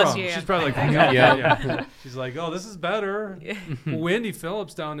come God from? bless you, Ann. She's probably like, yeah. She's like, oh, this is better. Well, Wendy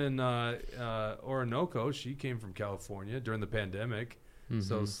Phillips down in Orinoco, she came from California during the pandemic,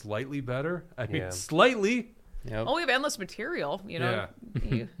 so slightly better. I mean, slightly. Yep. Oh, we have endless material. Yeah.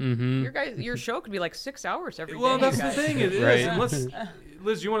 Your show could be like 6 hours every day. Well, that's the thing. It is. Right. And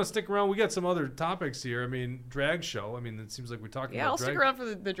Liz, you want to stick around? We got some other topics here. I mean, drag show. I mean, it seems like we're talking about I'll drag. stick around for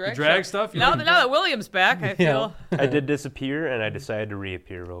the drag drag show. stuff. Now that William's back, I feel. I did disappear, and I decided to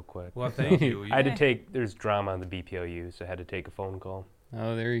reappear real quick. Well, thank you. I had to there's drama on the BPOU, so I had to take a phone call.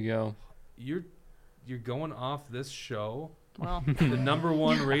 Oh, there you go. You're going off this show. Well, The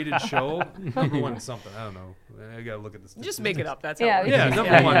 #1 rated show. #1 something. I don't know. I gotta look at this. just make it up. That's how Yeah, it works.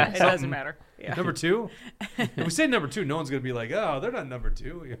 Yeah, #1. It doesn't matter. Yeah. #2. If we say #2, no one's gonna be like, oh, they're not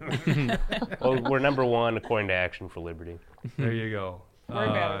 #2. Well, we're #1 according to Action for Liberty. There you go.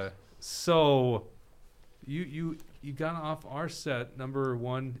 Word matters. So, you got off our set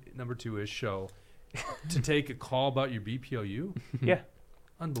 #1, #2-ish show to take a call about your BPOU. Yeah.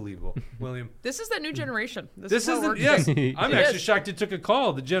 Unbelievable, William. This is that new generation. This how is it the, works. yes. I'm It actually is. shocked you took a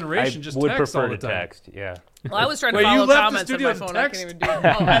call. The generation I just would texts all prefer the to time. text, yeah. Well, I was trying to Wait, you follow left the comments on studio my to phone. I text? can't even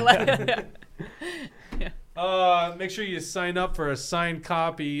do it. Make sure you sign up for a signed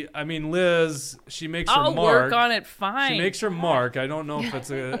copy. I mean, Liz, she makes her I'll mark. work on it fine. She makes her mark. I don't know if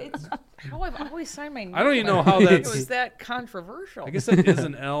it's a. It's how I've always signed my name. I don't even know how It that's. was that controversial. I guess that is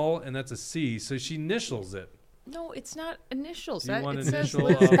an L and that's a C, so she initials it. No, it's not initials. Do you want It an says initial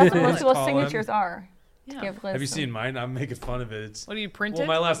Liz of- That's what Collin. most people's Collin. signatures are. To Yeah. give Liz Have you some- seen mine? I'm making fun of it. It's What do you print well, it?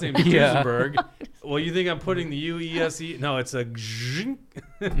 my last name is Yeah. Duesenberg. Well, you think I'm putting the U-E-S-E? No, it's a Gzink.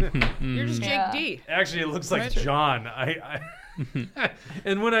 You're just Yeah. Jake D. Actually, it looks like Right. John. I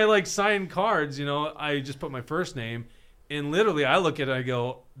and when I sign cards, I just put my first name, and literally I look at it, I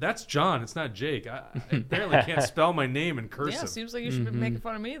go, "That's John. It's not Jake." I apparently can't spell my name in cursive. Yeah, seems like you should be making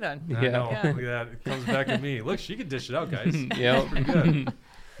fun of me then. I know. Yeah. Look at that. It comes back at me. Look, she can dish it out, guys. Yep. Pretty good.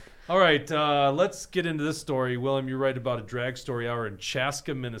 All right, let's get into this story. William, you write about a drag story hour in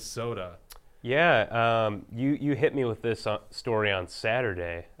Chaska, Minnesota. Yeah, you hit me with this story on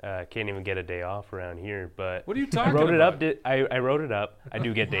Saturday. Can't even get a day off around here, but What are you I talking wrote about? it up. I wrote it up. I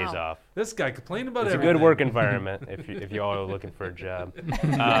do get days Wow. off. This guy complained about It's everything. a good work environment if you all are looking for a job.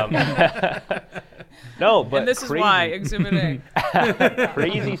 No, but And this is crazy, why, Exhibit A.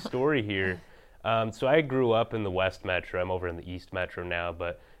 crazy story here. So I grew up in the West Metro. I'm over in the East Metro now,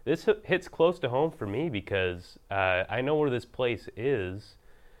 but this hits close to home for me because I know where this place is.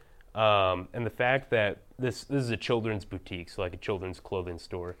 And the fact that this is a children's boutique, so like a children's clothing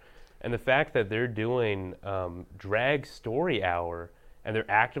store, and the fact that they're doing drag story hour and they're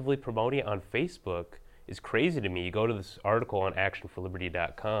actively promoting it on Facebook is crazy to me. You go to this article on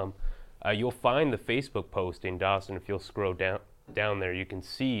actionforliberty.com, you'll find the Facebook posting, Dawson. If you'll scroll down there, you can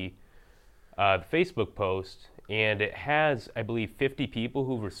see the Facebook post, and it has, I believe, 50 people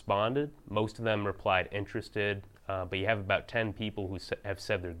who responded. Most of them replied interested. But you have about 10 people who have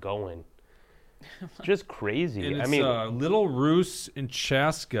said they're going. It's just crazy. And it's, I mean, Little Roos in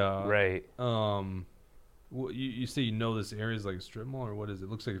Chaska. right. You say this area is like a strip mall, or what is it?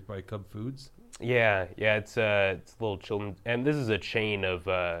 Looks like it's by Cub Foods. Yeah. It's little children, and this is a chain of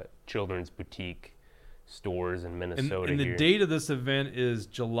children's boutique stores in Minnesota And the here. date of this event is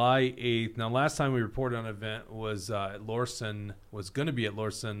July 8th. Now, last time we reported on an event was at Lorson, was going to be at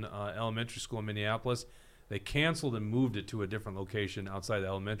Lorson Elementary School in Minneapolis. They canceled and moved it to a different location outside the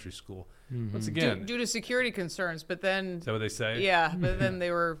elementary school. Once again, Due to security concerns, but then is that what they say? yeah, but then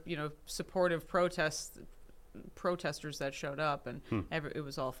they were supportive protesters that showed up, and it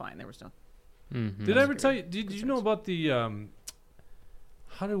was all fine. There was no. Did I ever tell you? Did you know about the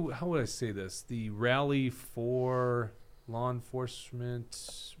how would I say this? The rally for law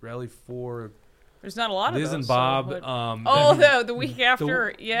enforcement, rally for There's not a lot of Liz those. and Bob. The week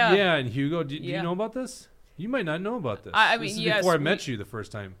after, yeah. Yeah, and Hugo. Do you Yeah. know about this? You might not know about this. I This mean, is yes, before I met you the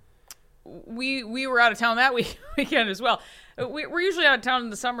first time. We were out of town that weekend as well. We're usually out of town in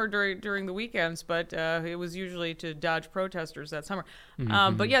the summer during the weekends, but it was usually to dodge protesters that summer.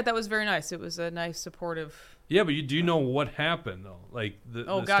 But yeah, that was very nice. It was a nice, supportive. Yeah, but do you know what happened though? Like the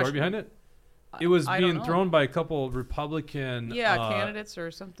story behind it? It was I don't being know. thrown by a couple of Republican Candidates or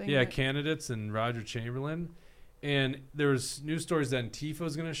something. Yeah, candidates and Roger Chamberlain. And there's news stories that Antifa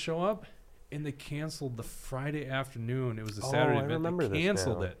was going to show up, and they canceled the Friday afternoon. It was a Saturday I event. remember They this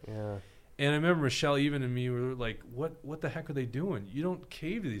canceled now. it. Yeah. And I remember Michelle Even and me were like, what the heck are they doing? You don't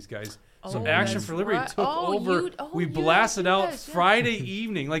cave to these guys. So Oh, Action that's for Liberty right. took Oh, over. We you blasted did out this, yeah. Friday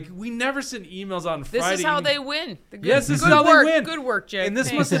evening. Like, we never send emails on This Friday is how evening. they win. Yes, this is good how work. they win. Good work, Jake. And this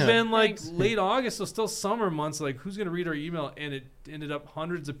Thanks. must have been like Thanks. late August, so still summer months. Like, who's going to read our email? And it ended up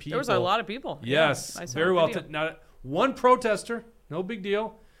hundreds of people. There was a lot of people. Yes, Yeah, I saw very a well. video. Not one protester, no big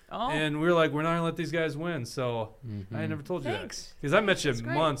deal. Oh. And we were like, we're not going to let these guys win. So I never told you Thanks. that. Because I met you That's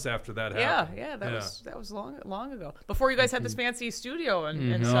great. months after that Yeah, happened. that was long ago. Before you guys had this fancy studio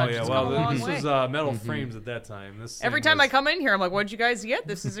and Oh, such. yeah. It's Well, come a long this way. was metal frames at that time. This Every thing time I was- come in here, I'm like, "What'd you guys get?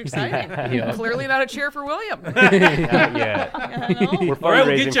 This is exciting." Yeah. Clearly not a chair for William. Not yet. I know. We're All right,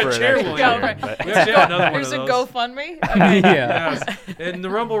 we'll fundraising get you for a an chair, extra William. Yeah, chair, right. but- We actually have another one Here's a of those. GoFundMe. Okay. Yeah. Yes. And the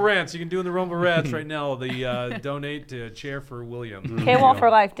Rumble Rants, you can do in the Rumble Rants right now. The donate to chair for William. K-Wall for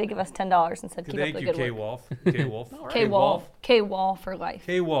Life did give us $10 and said keep Thank up the you, good K work. Wolf. K Wolf. K-Wall for Life.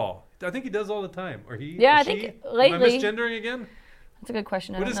 K Wall. I think he does all the time. Or he? Yeah, or I she? think Am lately- I misgendering again? That's a good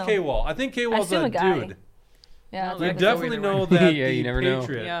question. I What don't is know. K Wall? I think K Wall's assume a a guy. dude. Yeah, No, We I that's could go definitely either know way. that Yeah, the you never know.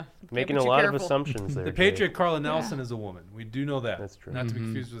 Patriot. Yeah. Making Be a too lot careful. of assumptions there. The Jake. Patriot Carla Nelson is a woman. We do know that. That's true. Not to be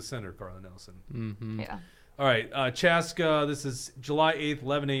confused with Senator Carla Nelson. Yeah. All right, Chaska. This is July 8th,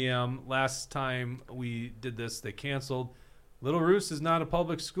 11 a.m. Last time we did this, they canceled. Little Roos is not a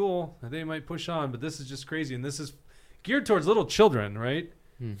public school. They might push on, but this is just crazy. And this is geared towards little children, right?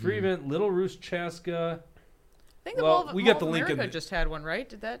 Free event, Little Roos, Chaska. I think the Well, Mall of, we Mall got of the link in America the- just had one, right?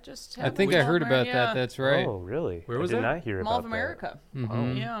 Did that just I happen? think I Mall of heard about America? that. That's right. Oh, really? Where was I did that? not hear Mall about of that. America.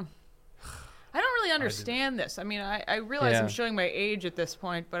 Mhm. Yeah. I don't really understand this. I mean, I realize Yeah. I'm showing my age at this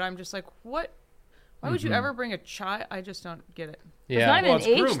point, but I'm just like, what? Why would you ever bring a child? I just don't get it. It's Yeah. not even Well, an it's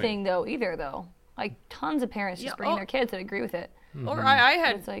age grooming. thing though either though. Like tons of parents just Yeah, bringing oh. their kids that agree with it. Or I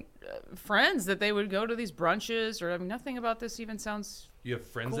had It's like friends that they would go to these brunches, or I mean, nothing about this even sounds You have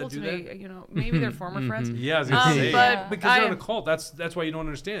friends cool that to do me. that? You know, maybe they're former friends. Yeah, I was gonna say. but because they're in I- a cult. That's why you don't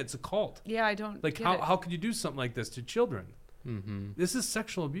understand. It's a cult. Yeah, I don't Like get how it. how could you do something like this to children? This is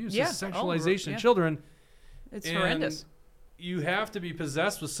sexual abuse. Yeah. This is Oh, sexualization yeah. of children. It's And horrendous. You have to be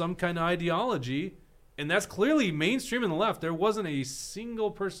possessed with some kind of ideology, and that's clearly mainstream in the left. There wasn't a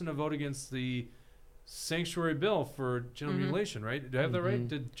single person to vote against the sanctuary bill for genital mutilation, right? Do I have that right?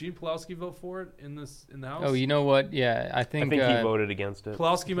 Did Gene Pulowski vote for it in the House? Oh, you know what? Yeah, I I think, think he voted against it.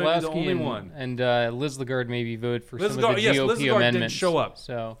 Pulowski might be the Pulaski only and, one. And Liz Lagarde maybe voted for Liz some of Lagarde- the yes, GOP Liz Lagarde didn't amendments. show up.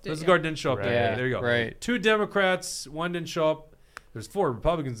 So Liz Lagarde didn't show up that Right. day. There you go. Right. 2 Democrats, 1 didn't show up. There's 4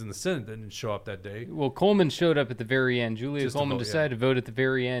 Republicans in the Senate that didn't show up that day. Well, Coleman showed up at the very end. Julia Just to Coleman vote, decided to vote at the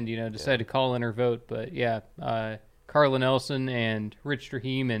very end. Decided to call in her vote. But yeah, Carla Nelson and Rich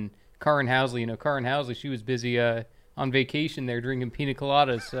Rahim and Karen Housley. Karen Housley, she was busy on vacation there drinking pina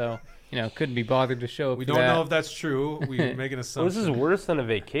coladas, so couldn't be bothered to show up. We for don't that. know if that's true. We make an Well, assumption. this is worse than a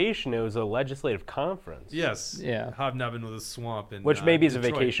vacation. It was a legislative conference. Yes. Yeah. Hobnobbing with a swamp. In, Which maybe is a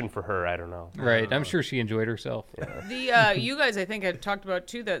Detroit. vacation for her. I don't know. Right, I'm sure she enjoyed herself. The you guys, I think, had talked about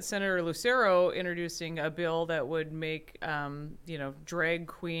too that Senator Lucero introducing a bill that would make drag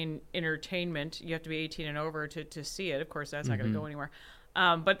queen entertainment. You have to be 18 and over to see it. Of course, that's not going to go anywhere.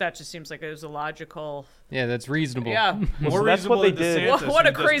 But that just seems like it was a logical. Yeah, that's reasonable. Yeah. More So that's what reasonable they than did. DeSantis, What a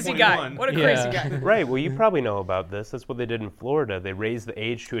who does crazy guy! 21. What a Yeah. crazy guy! Right. Well, you probably know about this. That's what they did in Florida. They raised the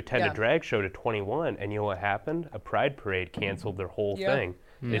age to attend Yeah. a drag show to 21, and you know what happened? A pride parade canceled their whole Yeah. thing.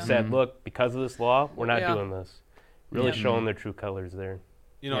 They said, "Look, because of this law, we're not Yeah. doing this." Really Yeah. showing their true colors there.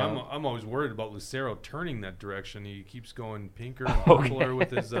 I'm always worried about Lucero turning that direction. He keeps going pinker and purpler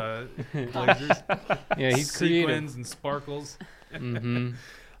with his lasers. Yeah, he's sequins creative. and sparkles. Mm-hmm.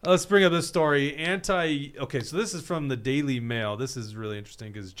 Let's bring up this story. Okay, so this is from the Daily Mail. This is really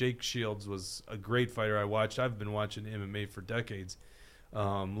interesting because Jake Shields was a great fighter I watched. I've been watching MMA for decades.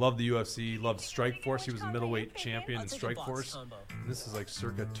 Loved the UFC, loved Strikeforce. He was a middleweight champion in Strikeforce. This is like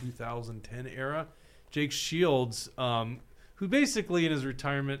circa 2010 era. Jake Shields, who basically in his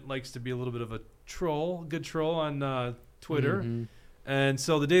retirement likes to be a little bit of a troll, good troll on Twitter. Mm-hmm. And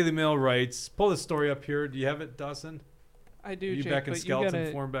so the Daily Mail writes, pull this story up here. Do you have it, Dawson? I do, you Jake, back in but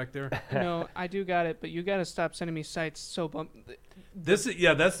skeleton form back there? No, I do got it, but you got to stop sending me sites so This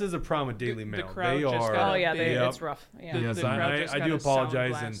is a problem with Daily Mail. crowd They just are. got it's rough. Yeah. Yes, the crowd I just do got a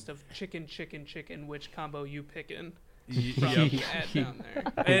apologize. sound And blast of chicken, which combo you picking? Yep. The ad down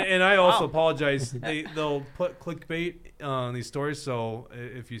there. and I also apologize. They'll put clickbait on these stories, so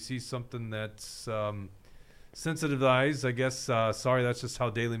if you see something that's sensitive to eyes, I guess, sorry, that's just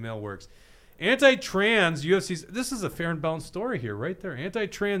how Daily Mail works. Anti-trans UFC. This is a fair and balanced story here, right there.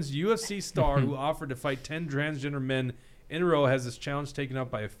 Anti-trans UFC star who offered to fight 10 transgender men in a row has this challenge taken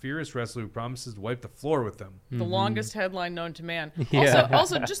up by a fierce wrestler who promises to wipe the floor with them. The longest headline known to man. Yeah.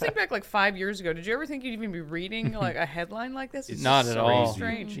 Also, just think back like 5 years ago. Did you ever think you'd even be reading like a headline like this? It's Not just at so all.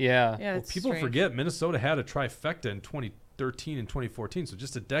 Strange. Yeah. Yeah. Well, It's people strange. forget Minnesota had a trifecta in 2013 and 2014, so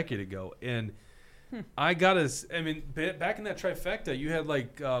just a decade ago. And back in that trifecta, you had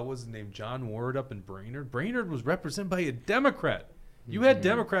what was his name? John Ward up in Brainerd. Brainerd was represented by a Democrat. You had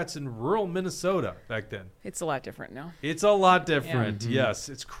Democrats in rural Minnesota back then. It's a lot different now. It's a lot different. Yes,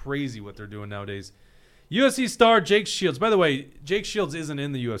 it's crazy what they're doing nowadays. UFC star Jake Shields. By the way, Jake Shields isn't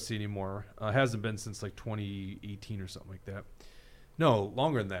in the UFC anymore. Hasn't been since like 2018 or something like that. No,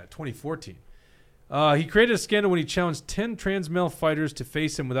 longer than that, 2014. He created a scandal when he challenged 10 trans male fighters to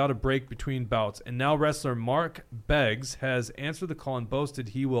face him without a break between bouts. And now wrestler Mark Beggs has answered the call and boasted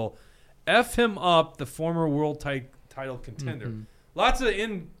he will F him up, the former world title contender. Mm-hmm. Lots of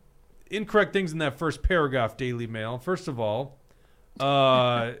incorrect things in that first paragraph, Daily Mail. First of all,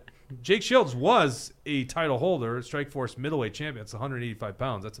 Jake Shields was a title holder, Strikeforce middleweight champion. It's 185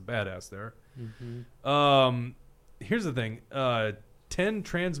 pounds. That's a badass there. Mm-hmm. Here's the thing. 10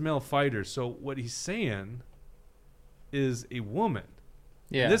 trans male fighters. So what he's saying is a woman.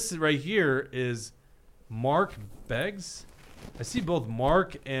 Yeah. And this right here is Mark Beggs. I see both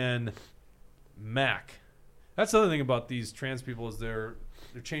Mark and Mac. That's the other thing about these trans people is they're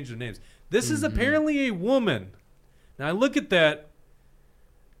changing their names. This is apparently a woman. Now I look at that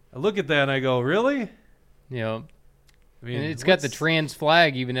and I go, really? Yeah. I mean, And it's got the what's- trans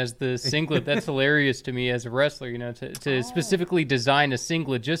flag even as the singlet. That's hilarious to me as a wrestler, to specifically design a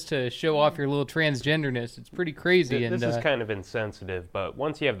singlet just to show off your little transgenderness. It's pretty crazy. This is kind of insensitive, but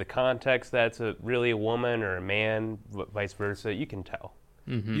once you have the context that's really a woman or a man, vice versa, you can tell.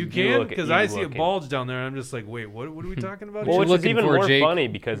 You can? look at- Because you I see a look at- bulge down there and I'm just like, wait, what are we talking about Well, here? which is looking even for, more Jake? funny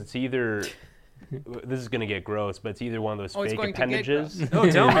because it's either this is going to get gross, but it's either one of those Oh, it's fake going to get appendages, No,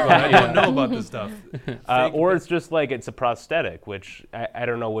 tell me about it. I don't know about this stuff. or it's just like it's a prosthetic, which I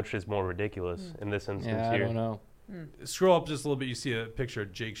don't know which is more ridiculous in this instance Yeah, I here. don't know. Scroll up just a little bit. You see a picture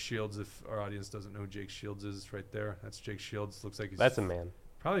of Jake Shields. If our audience doesn't know who Jake Shields is, it's right there. That's Jake Shields. Looks like he's That's a man.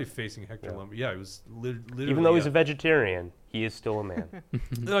 probably facing Hector Lumber. Yeah, he was literally. Even though he's a vegetarian, he is still a man.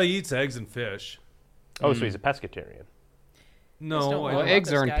 No, he eats eggs and fish. Oh, so he's a pescatarian. No, don't I know Well, about don't- eggs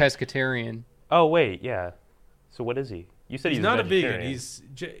this aren't guy. pescatarian. Oh, wait, yeah. So what is he? You said he's he's not a vegan. vegetarian. He's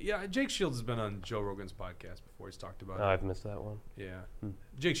Jake Shields has been on Joe Rogan's podcast before. He's talked about Oh, it. I've missed that one. Yeah,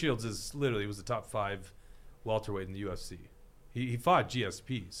 Jake Shields is literally was the top 5 welterweight in the UFC. He fought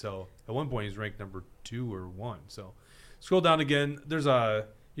GSP, so at one point he's ranked number 2 or 1. So scroll down again. You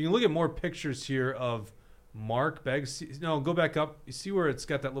can look at more pictures here of Mark Beggs. No, go back up. You see where it's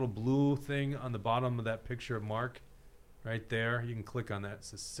got that little blue thing on the bottom of that picture of Mark, right there. You can click on that. It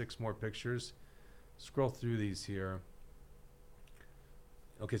says 6 more pictures. Scroll through these here.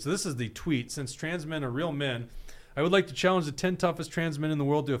 Okay, so this is the tweet. Since trans men are real men, I would like to challenge the 10 toughest trans men in the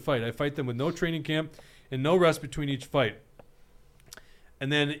world to a fight. I fight them with no training camp and no rest between each fight.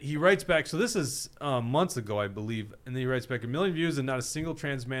 And then he writes back, so this is months ago, I believe. And then he writes back, 1 million views and not a single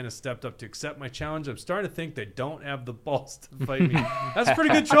trans man has stepped up to accept my challenge. I'm starting to think they don't have the balls to fight me. That's a pretty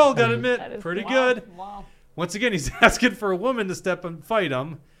good troll, gotta admit. That is Pretty wow. good. Wow. Once again, he's asking for a woman to step and fight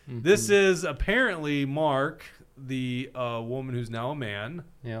him. This is apparently Mark, the woman who's now a man,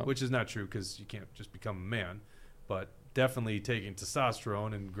 Yeah. which is not true because you can't just become a man, but definitely taking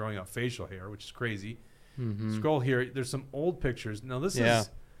testosterone and growing out facial hair, which is crazy. Scroll here. There's some old pictures. Now this Yeah.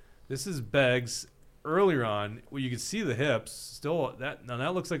 is Beggs. earlier on, where you could see the hips. Still, that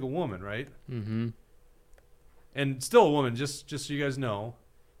looks like a woman, right? Mm-hmm. And still a woman, just so you guys know.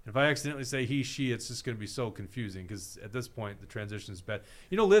 If I accidentally say he, she, it's just going to be so confusing because at this point the transition is bad.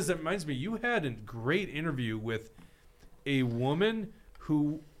 You know, Liz, that reminds me, you had a great interview with a woman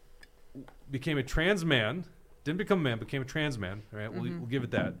who became a trans man, didn't become a man, became a trans man. All right, we'll give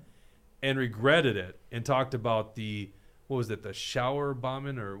it that, and regretted it, and talked about the shower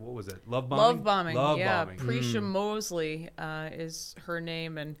bombing, or what was it, love bombing? Love bombing. Prisha Mosley is her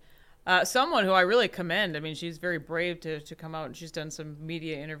name, and someone who I really commend. I mean, she's very brave to come out, and she's done some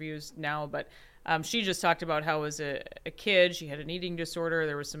media interviews now, but she just talked about how as a kid she had an eating disorder,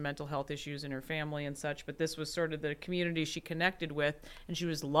 there was some mental health issues in her family and such, but this was sort of the community she connected with, and she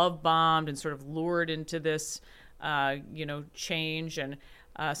was love bombed and sort of lured into this change. And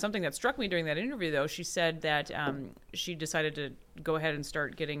something that struck me during that interview, though, she said that she decided to go ahead and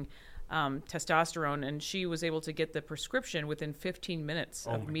start getting testosterone, and she was able to get the prescription within 15 minutes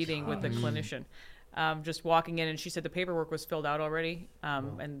of meeting with the clinician. Just walking in, and she said the paperwork was filled out already,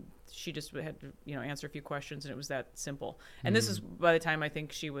 and she just had to answer a few questions, and it was that simple. And this is by the time I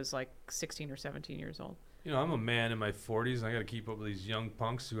think she was like 16 or 17 years old. You know, I'm a man in my 40s, and I got to keep up with these young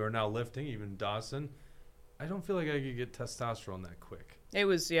punks who are now lifting, even Dawson. I don't feel like I could get testosterone that quick. It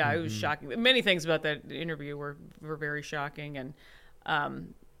was, it was shocking. Many things about that interview were very shocking, and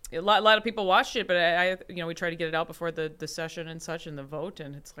a lot of people watched it, but I we tried to get it out before the session and such, and the vote,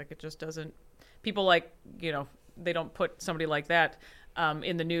 and it's like it just doesn't. People they don't put somebody like that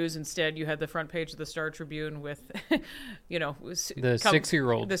in the news. Instead, you had the front page of the Star Tribune with, the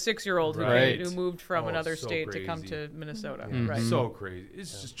 6-year-old. The 6-year-old who moved from another state crazy. to come to Minnesota. Mm-hmm. Right. So crazy.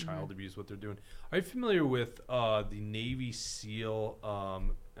 It's just child abuse what they're doing. Are you familiar with the Navy SEAL?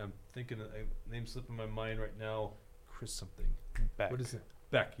 I'm thinking a name slipping my mind right now. Chris something. Beck. What is it?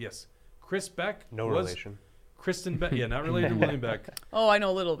 Beck. Yes. Chris Beck. No relation. Kristen Beck. Yeah, not related to William Beck. Oh, I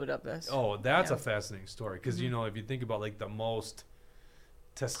know a little bit of this. Oh, that's a fascinating story because if you think about like the most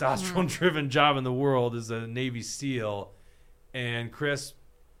testosterone-driven job in the world is a Navy SEAL, and Chris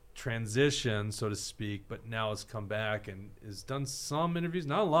transitioned, so to speak, but now has come back and has done some interviews,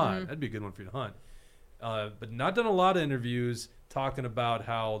 not a lot. That'd be a good one for you to hunt, but not done a lot of interviews talking about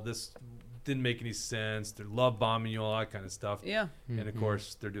how this didn't make any sense. They're love bombing you, all that kind of stuff. Yeah. And of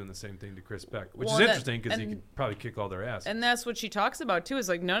course, they're doing the same thing to Chris Beck, which is Well, interesting because he could probably kick all their ass. And that's what she talks about too. Is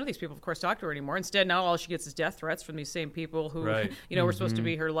like none of these people, of course, talk to her anymore. Instead, now all she gets is death threats from these same people who, were supposed to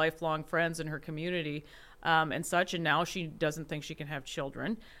be her lifelong friends in her community, and such. And now she doesn't think she can have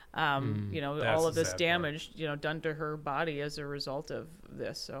children. All of this damage, done to her body as a result of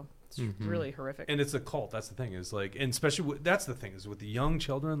this. So it's really horrific. And it's a cult. That's the thing. Is like, and especially that's the thing is with the young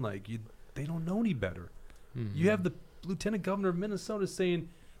children, like they don't know any better. You have the lieutenant governor of Minnesota saying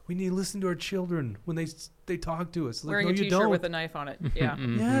we need to listen to our children when they talk to us. Like, wearing a T-shirt with a knife on it. Yeah.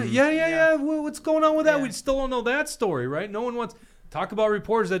 Yeah. Well, what's going on with that? Yeah. We still don't know that story, right? No one wants talk about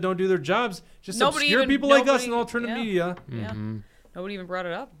reporters that don't do their jobs. Just obscure people like us in alternative media. Yeah. Nobody even brought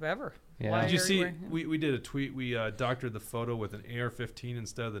it up ever. Yeah. Did you see? We did a tweet. We doctored the photo with an AR-15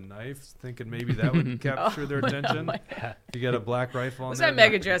 instead of the knife, thinking maybe that would capture their attention. If you got a black rifle on Was there. that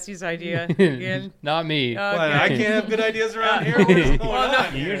Mega Jesse's idea again? Not me. Well, I can't have good ideas around here. What's going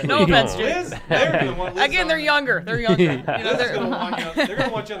on here? No offense, Liz, Liz. Again, They're younger. They're younger. They're going to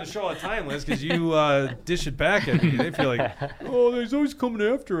want you on the show all the time, Liz, because you dish it back at me. They feel like, oh, he's always coming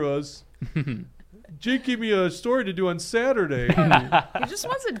after us. Jake gave me a story to do on Saturday. He just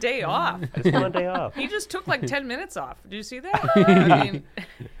wants a day off. I just want a day off. He just took like 10 minutes off. Did you see that? I mean,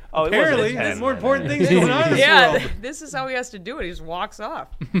 apparently, there's more important things going on in this world. This is how he has to do it. He just walks off.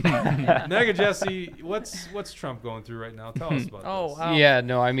 Mega Jesse, what's Trump going through right now? Tell us about this. Wow. Yeah,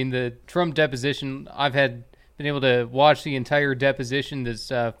 no, I mean the Trump deposition. I've been able to watch the entire deposition. This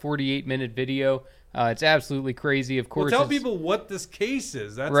 48-minute video. It's absolutely crazy. Of course, tell people what this case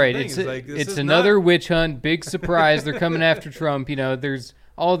is. That's right. The thing. It's another witch hunt. Big surprise. They're coming after Trump. There's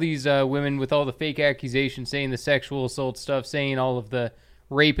all these women with all the fake accusations, saying the sexual assault stuff, saying all of the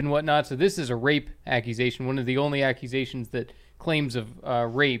rape and whatnot. So this is a rape accusation, one of the only accusations that claims of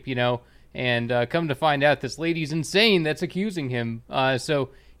rape. And come to find out, this lady's insane that's accusing him.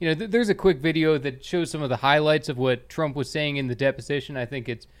 There's a quick video that shows some of the highlights of what Trump was saying in the deposition. I think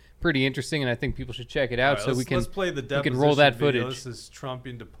it's pretty interesting, and I think people should check it out. Right, let's play the deposition. We can roll that video. footage. This is Trump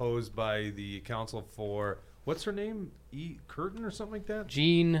being deposed by the counsel for what's her name? Curtin or something like that.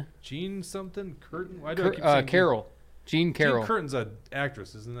 Jean something Curtin. Why do I keep saying Carroll? Jean Carroll. Jean Curtin's an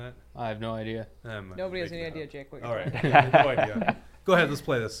actress, isn't that? I have no idea. Nobody has any idea, Jake. What you're all right, talking no idea. Go ahead. Let's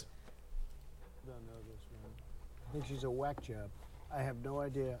play this. Don't know this one. I think she's a whack job. I have no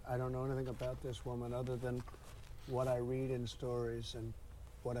idea. I don't know anything about this woman other than what I read in stories and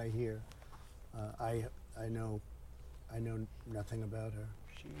what I hear. I know nothing about her.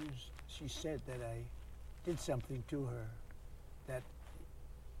 She said that I did something to her that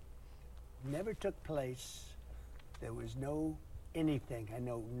never took place. There was no anything. I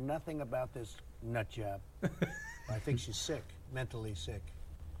know nothing about this nut job. I think she's sick, mentally sick.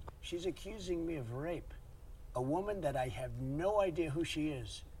 She's accusing me of rape. A woman that I have no idea who she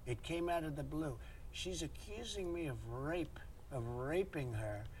is. It came out of the blue. She's accusing me of rape, of raping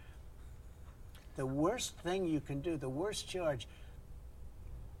her. The worst thing you can do, the worst charge.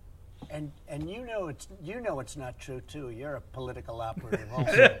 And you know it's not true too. You're a political operative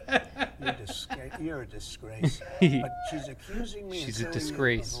also. You're a disgrace. But she's accusing me She's a of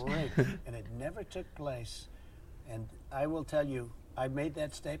disgrace. rape, and it never took place. And I will tell you, I made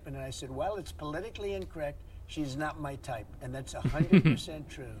that statement and I said, well, it's politically incorrect. She's not my type. And that's 100%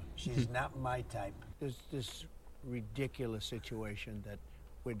 true. She's not my type. There's this ridiculous situation that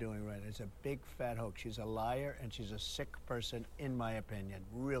we're doing right. It's a big fat hoax. She's a liar and she's a sick person, in my opinion.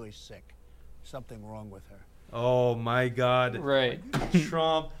 Really sick. Something wrong with her. Oh my God! Right.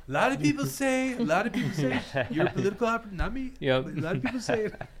 Trump. A lot of people say you're a political operative. Not me. Yep. A lot of people say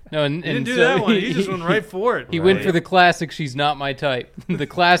it. No, and He didn't do so that one. He just went right for it. He went for the classic, she's not my type. The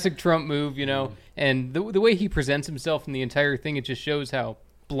classic Trump move, and the way he presents himself in the entire thing, it just shows how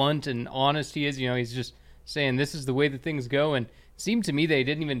blunt and honest he is. He's just saying this is the way that things go. And it seemed to me they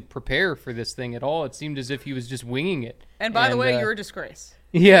didn't even prepare for this thing at all. It seemed as if he was just winging it. And by the way, you're a disgrace.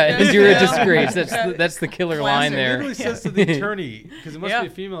 Yeah, you're a disgrace. That's the killer line there. He literally says to the attorney, because it must be a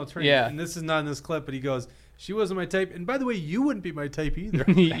female attorney, Yeah. and this is not in this clip, but he goes, she wasn't my type. And by the way, you wouldn't be my type either.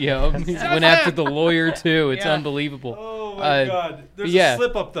 Yeah, he went after the lawyer, too. It's unbelievable. Oh, my God. There's a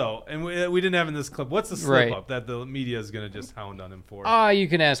slip-up, though, and we didn't have in this clip. What's the slip-up that the media is going to just hound on him for? You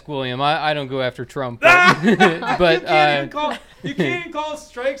can ask William. I don't go after Trump. But, you can't even call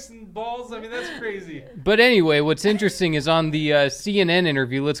strikes and balls. I mean, that's crazy. But anyway, what's interesting is on the CNN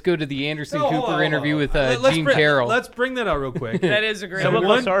interview, let's go to the Anderson Cooper interview with Gene Carroll. Let's bring that out real quick. That is a great Some one.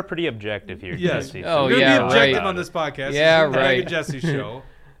 of us are pretty objective here. Yes. Jesse, Oh, We're yeah, going to be objective right. on this podcast. Yeah, This is the right. Greg and Jesse show.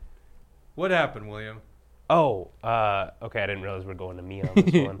 What happened, William? Oh, okay. I didn't realize we're going to me on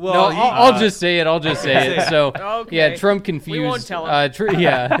this one. Well, No, I'll just say it. I'll just say it. So, Okay. yeah, Trump confused. We won't tell him.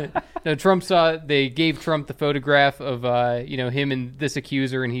 Yeah. No, Trump they gave Trump the photograph of, him and this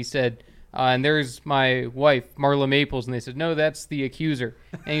accuser, and he said, and there's my wife, Marla Maples, and they said, no, that's the accuser.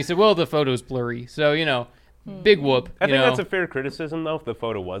 And he said, well, the photo's blurry. So, big whoop. I think that's a fair criticism, though. If the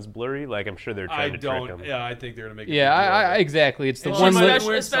photo was blurry, like I'm sure they're trying to trick him. Yeah, I think they're going to make it. Yeah, exactly. It's the And one. she might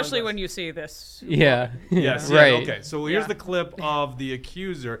wear Especially when you see this. Yeah. Yes. Right. Yeah, okay. So here's the clip of the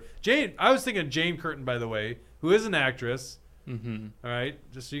accuser. Jane. I was thinking Jane Curtin, by the way, who is an actress. Mm-hmm. All right.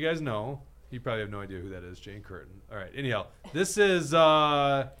 Just so you guys know, you probably have no idea who that is, Jane Curtin. All right. Anyhow, this is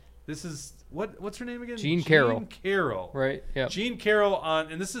what's her name again? Jean Carroll. Jean Carroll. Right. Yeah. Jean Carroll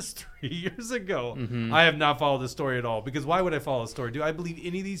and this is 3 years ago. Mm-hmm. I have not followed the story at all because why would I follow the story? Do I believe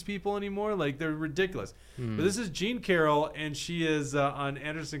any of these people anymore? Like they're ridiculous. But this is Jean Carroll and she is on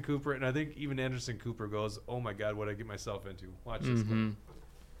Anderson Cooper, and I think even Anderson Cooper goes, "Oh my God, what did I get myself into?" Watch this clip.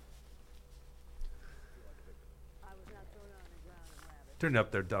 Turn it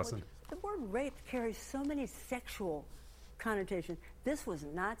up there, Dawson. The word rape carries so many sexual connotations. This was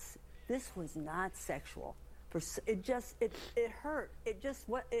not sexual. It hurt. It just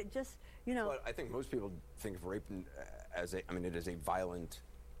Well, I think most people think of rape as it is a violent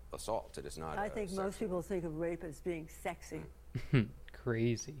assault. It is not. I think most people think of rape as being sexy.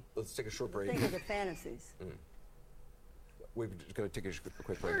 Crazy. Let's take a short break. Think of the fantasies. We're going to take a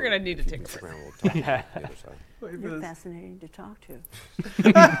quick break. We're going to need to take a break. We'll talk on the other side. You're fascinating to talk to.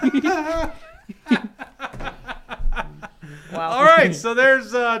 Wow. All right, so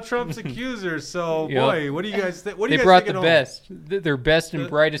there's Trump's accuser. So, Yep. boy, what do you guys think? They brought the best, their best and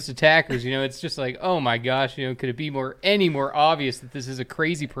brightest attackers. It's just like, oh my gosh, could it be any more obvious that this is a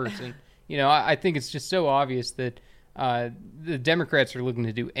crazy person? I think it's just so obvious that the Democrats are looking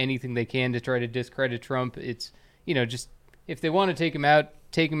to do anything they can to try to discredit Trump. It's, just if they want to take him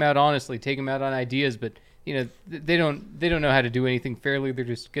out honestly, take him out on ideas, but they don't know how to do anything fairly. They're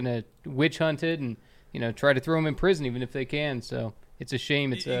just gonna witch hunt it and try to throw him in prison even if they can. So it's a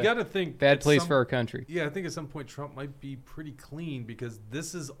shame. It's you got to think bad place for our country. Yeah, I think at some point Trump might be pretty clean because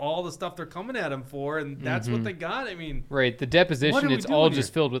this is all the stuff they're coming at him for, and that's what they got. I mean, right? The what deposition, are we it's all doing just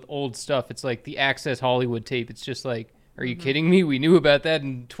here? filled with old stuff. It's like the Access Hollywood tape. It's just like, are you kidding me? We knew about that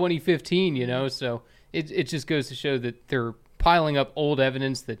in 2015. So it just goes to show that they're piling up old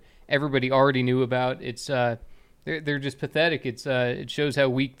evidence that everybody already knew about. It's they're just pathetic. It shows how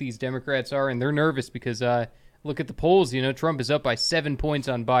weak these Democrats are, and they're nervous because look at the polls. Trump is up by 7 points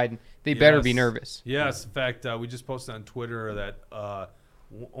on Biden. They better be nervous. Yes. In fact, we just posted on Twitter that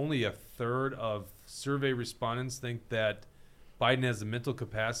only a third of survey respondents think that Biden has the mental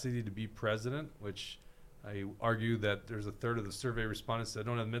capacity to be president, which I argue that there's a third of the survey respondents that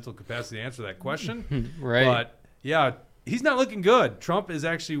don't have the mental capacity to answer that question. Right. But, yeah, he's not looking good. Trump is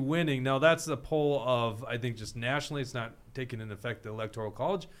actually winning. Now, that's a poll of, I think, just nationally. It's not taking into effect the Electoral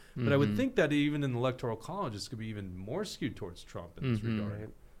College. But I would think that even in the Electoral College, it's going to be even more skewed towards Trump in this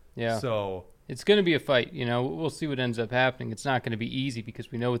regard. Yeah. So it's going to be a fight. We'll see what ends up happening. It's not going to be easy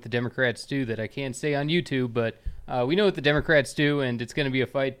because we know what the Democrats do that I can't say on YouTube, but we know what the Democrats do, and it's going to be a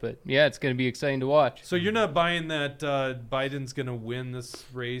fight. But, yeah, it's going to be exciting to watch. So you're not buying that Biden's going to win this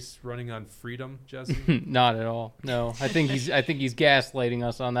race running on freedom, Jesse? Not at all. No. I think he's gaslighting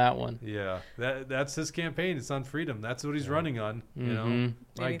us on that one. Yeah. That's his campaign. It's on freedom. That's what he's running on, My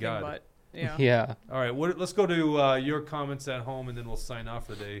Anything God. but, yeah. Yeah. All right, let's go to your comments at home, and then we'll sign off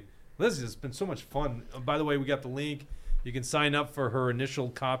for the day. Liz, it's been so much fun. By the way, we got the link. You can sign up for her initial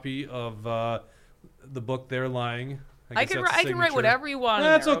copy of the book, They're Lying. I can write whatever you want.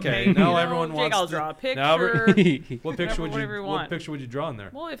 That's in there, okay. Now everyone wants I'll to draw a picture. What picture would whatever you what want. picture would you draw in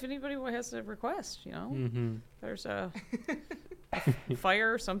there? Well, if anybody has a request, there's a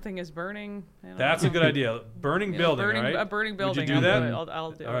fire, something is burning. That's a good idea. Burning building, right? A burning building. Would you do that?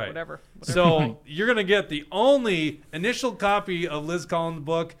 I'll do All right. whatever. So you're going to get the only initial copy of Liz Collin's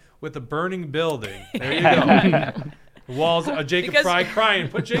book with a burning building. There you go. Walls, Jacob Fry crying.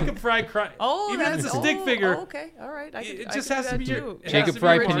 Put Jacob Fry crying. Oh, even if it's a stick figure. Oh, okay, all right. It just has to be too. Jacob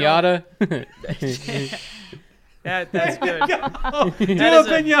Fry pinata. That's good.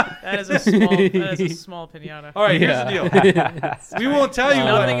 That is a small pinata. All right, here's the deal. We won't tell you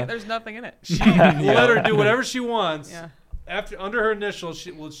what. There's nothing in it. We'll let her do whatever she wants. Yeah. Under her initials, she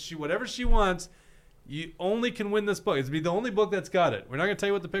whatever she wants. You only can win this book. It's be the only book that's got it. We're not going to tell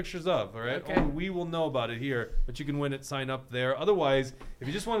you what the picture's of, all right? Okay. Only we will know about it here, but you can win it. Sign up there. Otherwise, if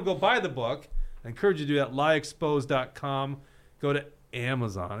you just want to go buy the book, I encourage you to do that. lieexposed.com. Go to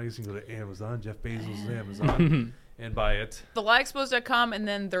Amazon. I guess you can go to Amazon. Jeff Bezos' Amazon. And buy it. TheLieExposed.com, and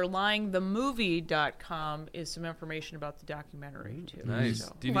then TheLyingTheMovie.com is some information about the documentary too. Nice.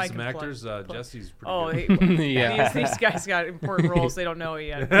 So, Do you need some actors? Jesse's pretty good. Yeah. These guys got important roles. They don't know it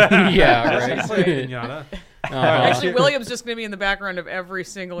yet. Yeah, right. Pinata. Actually, William's just going to be in the background of every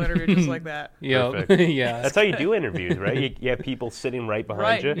single interview, just like that. Yeah, yeah. That's how you do interviews, right? You have people sitting right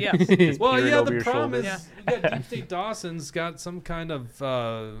behind you. Yes. Well, peering yeah. over The your problem shoulders. is, you got Deep State Dawson's got some kind of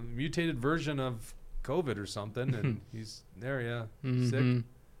mutated version of COVID or something, and he's there, sick,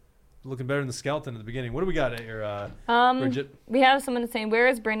 looking better than the skeleton at the beginning. What do we got here, Bridget? We have someone saying, where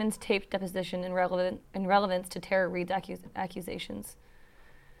is Brandon's taped deposition in relevance to Tara Reid's accusations?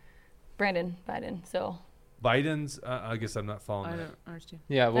 Brandon Biden. So Biden's. I guess I'm not following I that. don't understand.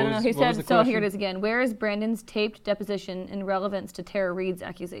 Yeah, I don't know. He said, so here it is again. Where is Brandon's taped deposition in relevance to Tara Reid's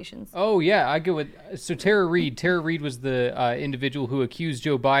accusations? Oh, yeah, I go with... So Tara Reid. Tara Reid was the individual who accused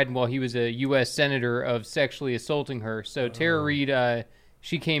Joe Biden while he was a U.S. senator of sexually assaulting her. So Tara Reid,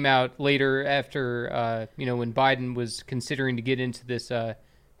 she came out later after, when Biden was considering to get into this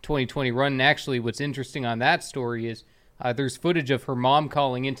 2020 run. And actually, what's interesting on that story is there's footage of her mom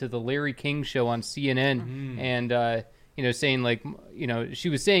calling into the Larry King show on CNN and... she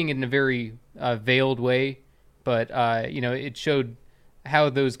was saying it in a very veiled way, but, it showed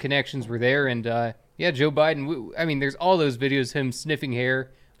how those connections were there. And, Joe Biden, there's all those videos of him sniffing hair.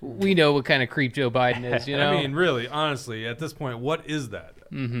 We know what kind of creep Joe Biden is, I mean, really, honestly, at this point, what is that?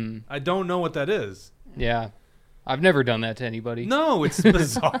 I don't know what that is. Yeah. I've never done that to anybody. No, it's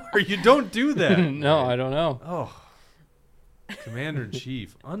bizarre. You don't do that. No, I don't know. Oh.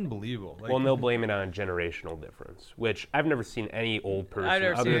 Commander-in-Chief. Unbelievable. Well, and they'll blame it on generational difference, which I've never seen any old person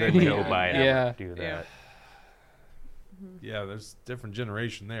never other seen than it. Joe Biden do that. Yeah. Yeah, there's different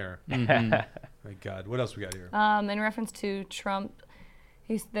generation there. My God. What else we got here? In reference to Trump,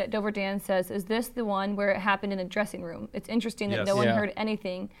 Dover Dan says, is this the one where it happened in a dressing room? It's interesting that no one heard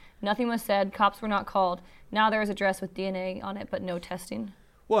anything. Nothing was said. Cops were not called. Now there is a dress with DNA on it, but no testing.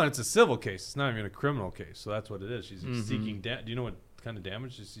 Well, it's a civil case. It's not even a criminal case, so that's what it is. She's seeking. Do you know what kind of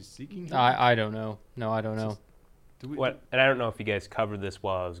damage is she seeking? I don't know. No, I don't know. And I don't know if you guys covered this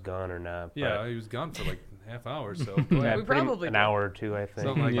while I was gone or not. Yeah, he was gone for like half hour, so yeah, we probably an hour or two, I think.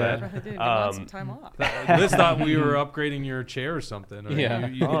 Something like that. Probably did. Want some time off. Liz thought we were upgrading your chair or something. Or Yeah.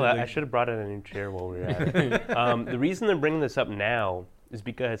 I should have brought in a new chair while we were at it. The reason they're bringing this up now is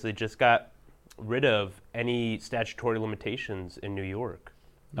because they just got rid of any statutory limitations in New York.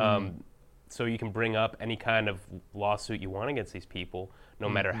 so you can bring up any kind of lawsuit you want against these people, no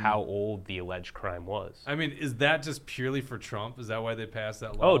matter how old the alleged crime was. I mean, is that just purely for Trump? Is that why they passed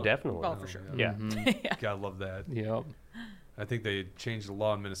that law? Oh, definitely. Oh, for sure. Yeah. Gotta love that. Yep. I think they changed the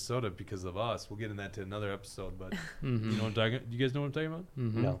law in Minnesota because of us. We'll get into that to another episode, but you know what I'm talking. You guys know what I'm talking about?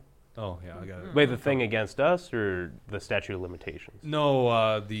 No. Oh yeah, I got it. Wait, the thing against us or the statute of limitations?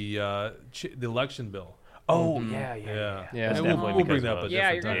 No, the election bill. Oh, Yeah, Yeah, and definitely we'll bring because that of up. us.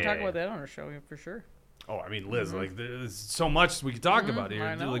 Yeah, Different you're going to time. talk about that on our show for sure. Oh, I mean, Liz, like there's so much we could talk about here.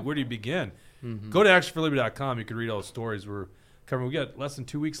 I know. Like, where do you begin? Go to actionforliberty.com. You can read all the stories we're covering. We got less than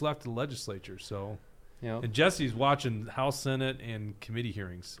 2 weeks left in the legislature, so. Yep. And Jesse's watching House, Senate, and committee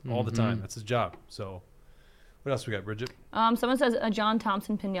hearings all the time. That's his job. So, what else we got, Bridget? Someone says a John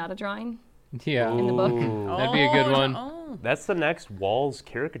Thompson pinata drawing. Yeah. In the book. That'd be a good one. Oh, That's the next Walls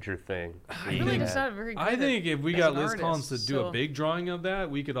caricature thing. I feel like it's not very good. I think if we as got an Liz artist, Collins to do so- a big drawing of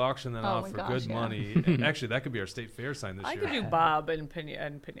that, we could auction that Oh off my for gosh, good yeah. money. Actually, that could be our state fair sign this I year. could do Bob and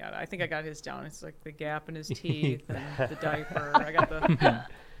Pinata. I think I got his down. It's like the gap in his teeth and the diaper. I got the.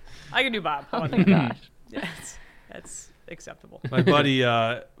 I can do Bob. Oh my gosh. Yeah, that's acceptable. My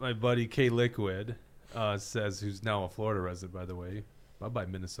buddy K Liquid says, who's now a Florida resident, by the way, bye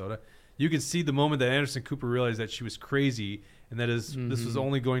Minnesota. You could see the moment that Anderson Cooper realized that she was crazy and that this was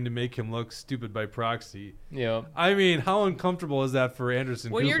only going to make him look stupid by proxy. Yep. I mean, how uncomfortable is that for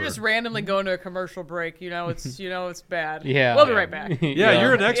Anderson When Cooper? you're just randomly going to a commercial break, it's bad. Yeah. We'll be right back. Yeah,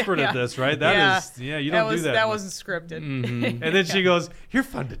 you're an expert at this, right? You don't do that. That wasn't scripted. And then she goes, "You're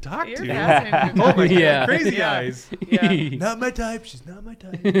fun to talk You're to." fascinating to talk Oh my to. God, Yeah. crazy Yeah. eyes. Yeah. Not my type. She's not my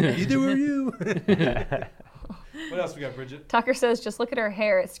type. Neither were you. What else we got, Bridget? Tucker says, just look at her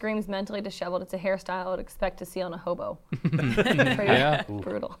hair. It screams mentally disheveled. It's a hairstyle I would expect to see on a hobo. Pretty Yeah.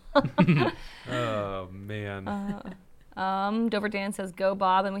 brutal. Oh man. Dover Dan says, go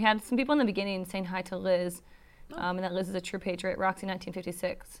Bob. And we had some people in the beginning saying hi to Liz, and that Liz is a true patriot. Roxy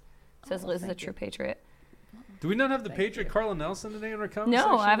 1956 says Liz is a true patriot. Do we not have the Patriot Carla Nelson today in our comment No,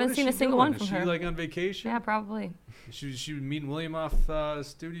 section? I haven't What is seen she a single doing? one from Is she her. like on vacation? Yeah, probably. She was meeting William off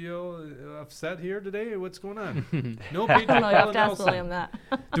studio off set here today. What's going on? No Patriot I don't know. You have Carla to ask Nelson. William that.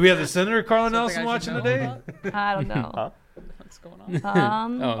 Do we have the Senator Carla Something Nelson I should watching know today? about? I don't know. What's going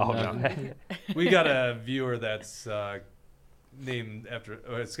on? Oh, Oh, no. no. We got a viewer that's named after.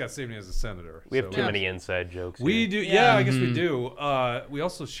 It's got the same name as a senator. We have so- too many inside jokes. We here. do, yeah. I guess we do. We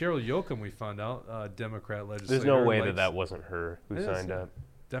also Cheryl Yoakum. We found out Democrat legislator. There's no way likes- that wasn't her who It is, signed yeah. up.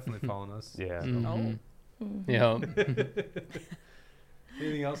 Definitely following us. Yeah. Oh. Yep.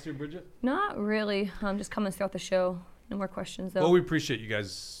 Anything else here, Bridget? Not really. Just comments throughout the show. No more questions, though. Well, we appreciate you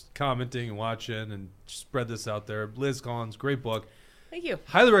guys commenting and watching and spread this out there. Liz Collins, great book. Thank you.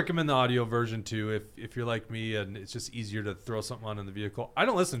 Highly recommend the audio version too if you're like me and it's just easier to throw something on in the vehicle. I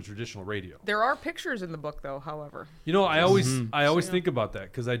don't listen to traditional radio. There are pictures in the book, though. However, You know, I always So, think about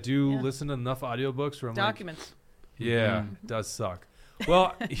that because I do Yeah. listen to enough audiobooks where I'm documents. like, yeah, it does suck.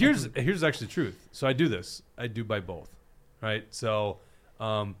 Well, here's actually the truth. So I do this. I do buy both, right? So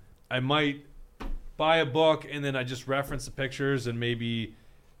I might buy a book and then I just reference the pictures and maybe,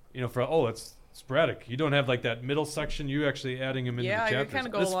 it's sporadic. You don't have like that middle section. You actually adding them into Yeah, the you chapters. kind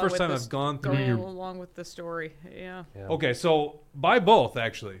of go This is the along first with time this, I've gone through going your. along with the story. Yeah. Okay, so buy both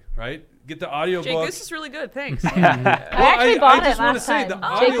actually, right? Get the audio Jake, book. this is really good. Thanks. I actually bought just it wanna last say time. the Jake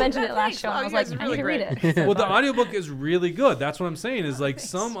audio- mentioned it last Thanks. show. Wow, I you was like, guys are I really need to read great. it. Well, the audiobook is really good. That's what I'm saying is like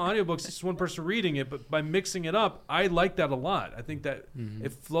some audiobooks, just one person reading it, but by mixing it up, I like that a lot. I think that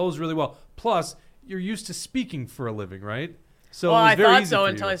it flows really well. Plus, you're used to speaking for a living, right? So Well, it was I very thought easy so for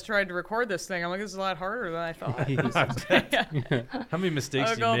until you. I tried to record this thing. I'm like, this is a lot harder than I thought. How many mistakes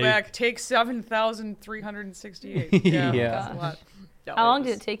I'll do you go make? back. Take 7,368. Yeah. Yeah. That's a lot. No, How long was-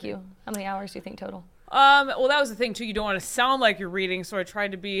 did it take you? How many hours do you think total? Well, that was the thing too. You don't want to sound like you're reading, so I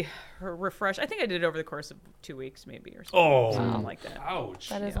tried to be refreshed. I think I did it over the course of 2 weeks, maybe, or something like that. Ouch.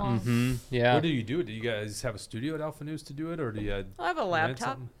 That is Yeah. long. Yeah. What do you do? Do you guys have a studio at Alpha News to do it, or do you? I have a rent laptop.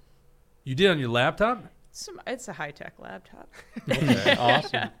 something? You did on your laptop? It's a high tech laptop. Okay,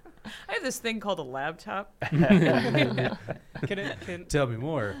 awesome. I have this thing called a laptop. Can Tell me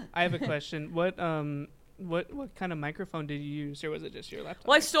more. I have a question. What kind of microphone did you use, or was it just your laptop?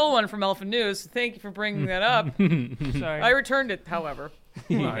 Well, I stole one from Alpha News. Thank you for bringing that up. Sorry. I returned it, however.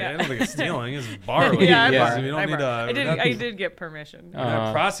 Well, I don't think it's stealing. It's borrowing. Yeah, I Yeah. borrowed. We don't I need borrowed. we're not- I did get permission. we're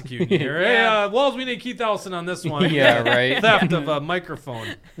not prosecuting you here. Hey, Yeah. Walls, we need Keith Ellison on this one. Yeah, right. Theft of a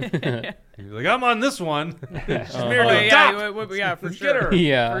microphone. You're like, I'm on this one. She's Oh, married to a yeah, cop. yeah, for Get sure. her.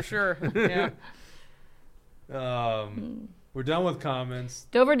 Yeah. For sure. Yeah. We're done with comments.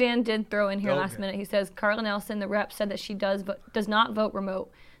 Dover Dan did throw in here Okay. last minute. He says Carla Nelson, the rep, said that she does not vote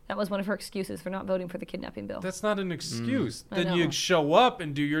remote. That was one of her excuses for not voting for the kidnapping bill. That's not an excuse. I Then you know. show up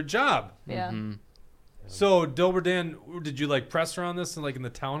and do your job. Yeah. So Doberdan, did you like press her on this and like in the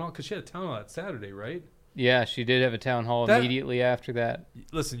town hall? Because she had a town hall that Saturday, right? Yeah, she did have a town hall immediately after that.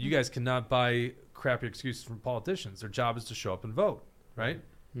 Listen, you guys cannot buy crappy excuses from politicians. Their job is to show up and vote, right?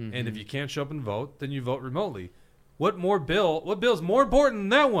 And if you can't show up and vote, then you vote remotely. What bill's more important than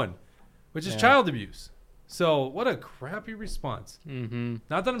that one, which is child abuse? So what a crappy response.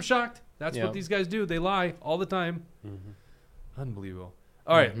 Not that I'm shocked. That's what these guys do. They lie all the time. Unbelievable.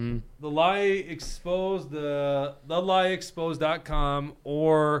 All right. The Lie Exposed, the lieexposed.com,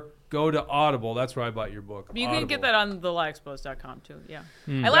 or go to Audible. That's where I bought your book. You can get that on thelieexposed.com too. Yeah.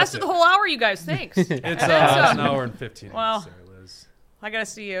 I That's lasted it. the whole hour, you guys. Thanks. It's an hour and 15 Well, minutes there, Liz. I gotta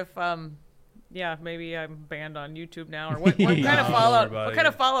see if maybe I'm banned on YouTube now, or what kind of fallout? What kind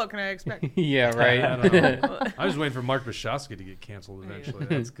of fallout can I expect? Yeah, right. I don't know. I was waiting for Mark Chaska to get canceled eventually.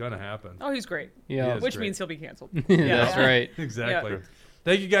 That's gonna happen. Oh, he's great. Yeah. Which means he'll be canceled. That's right. Exactly. Yeah.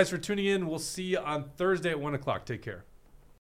 Thank you guys for tuning in. We'll see you on Thursday at 1 o'clock. Take care.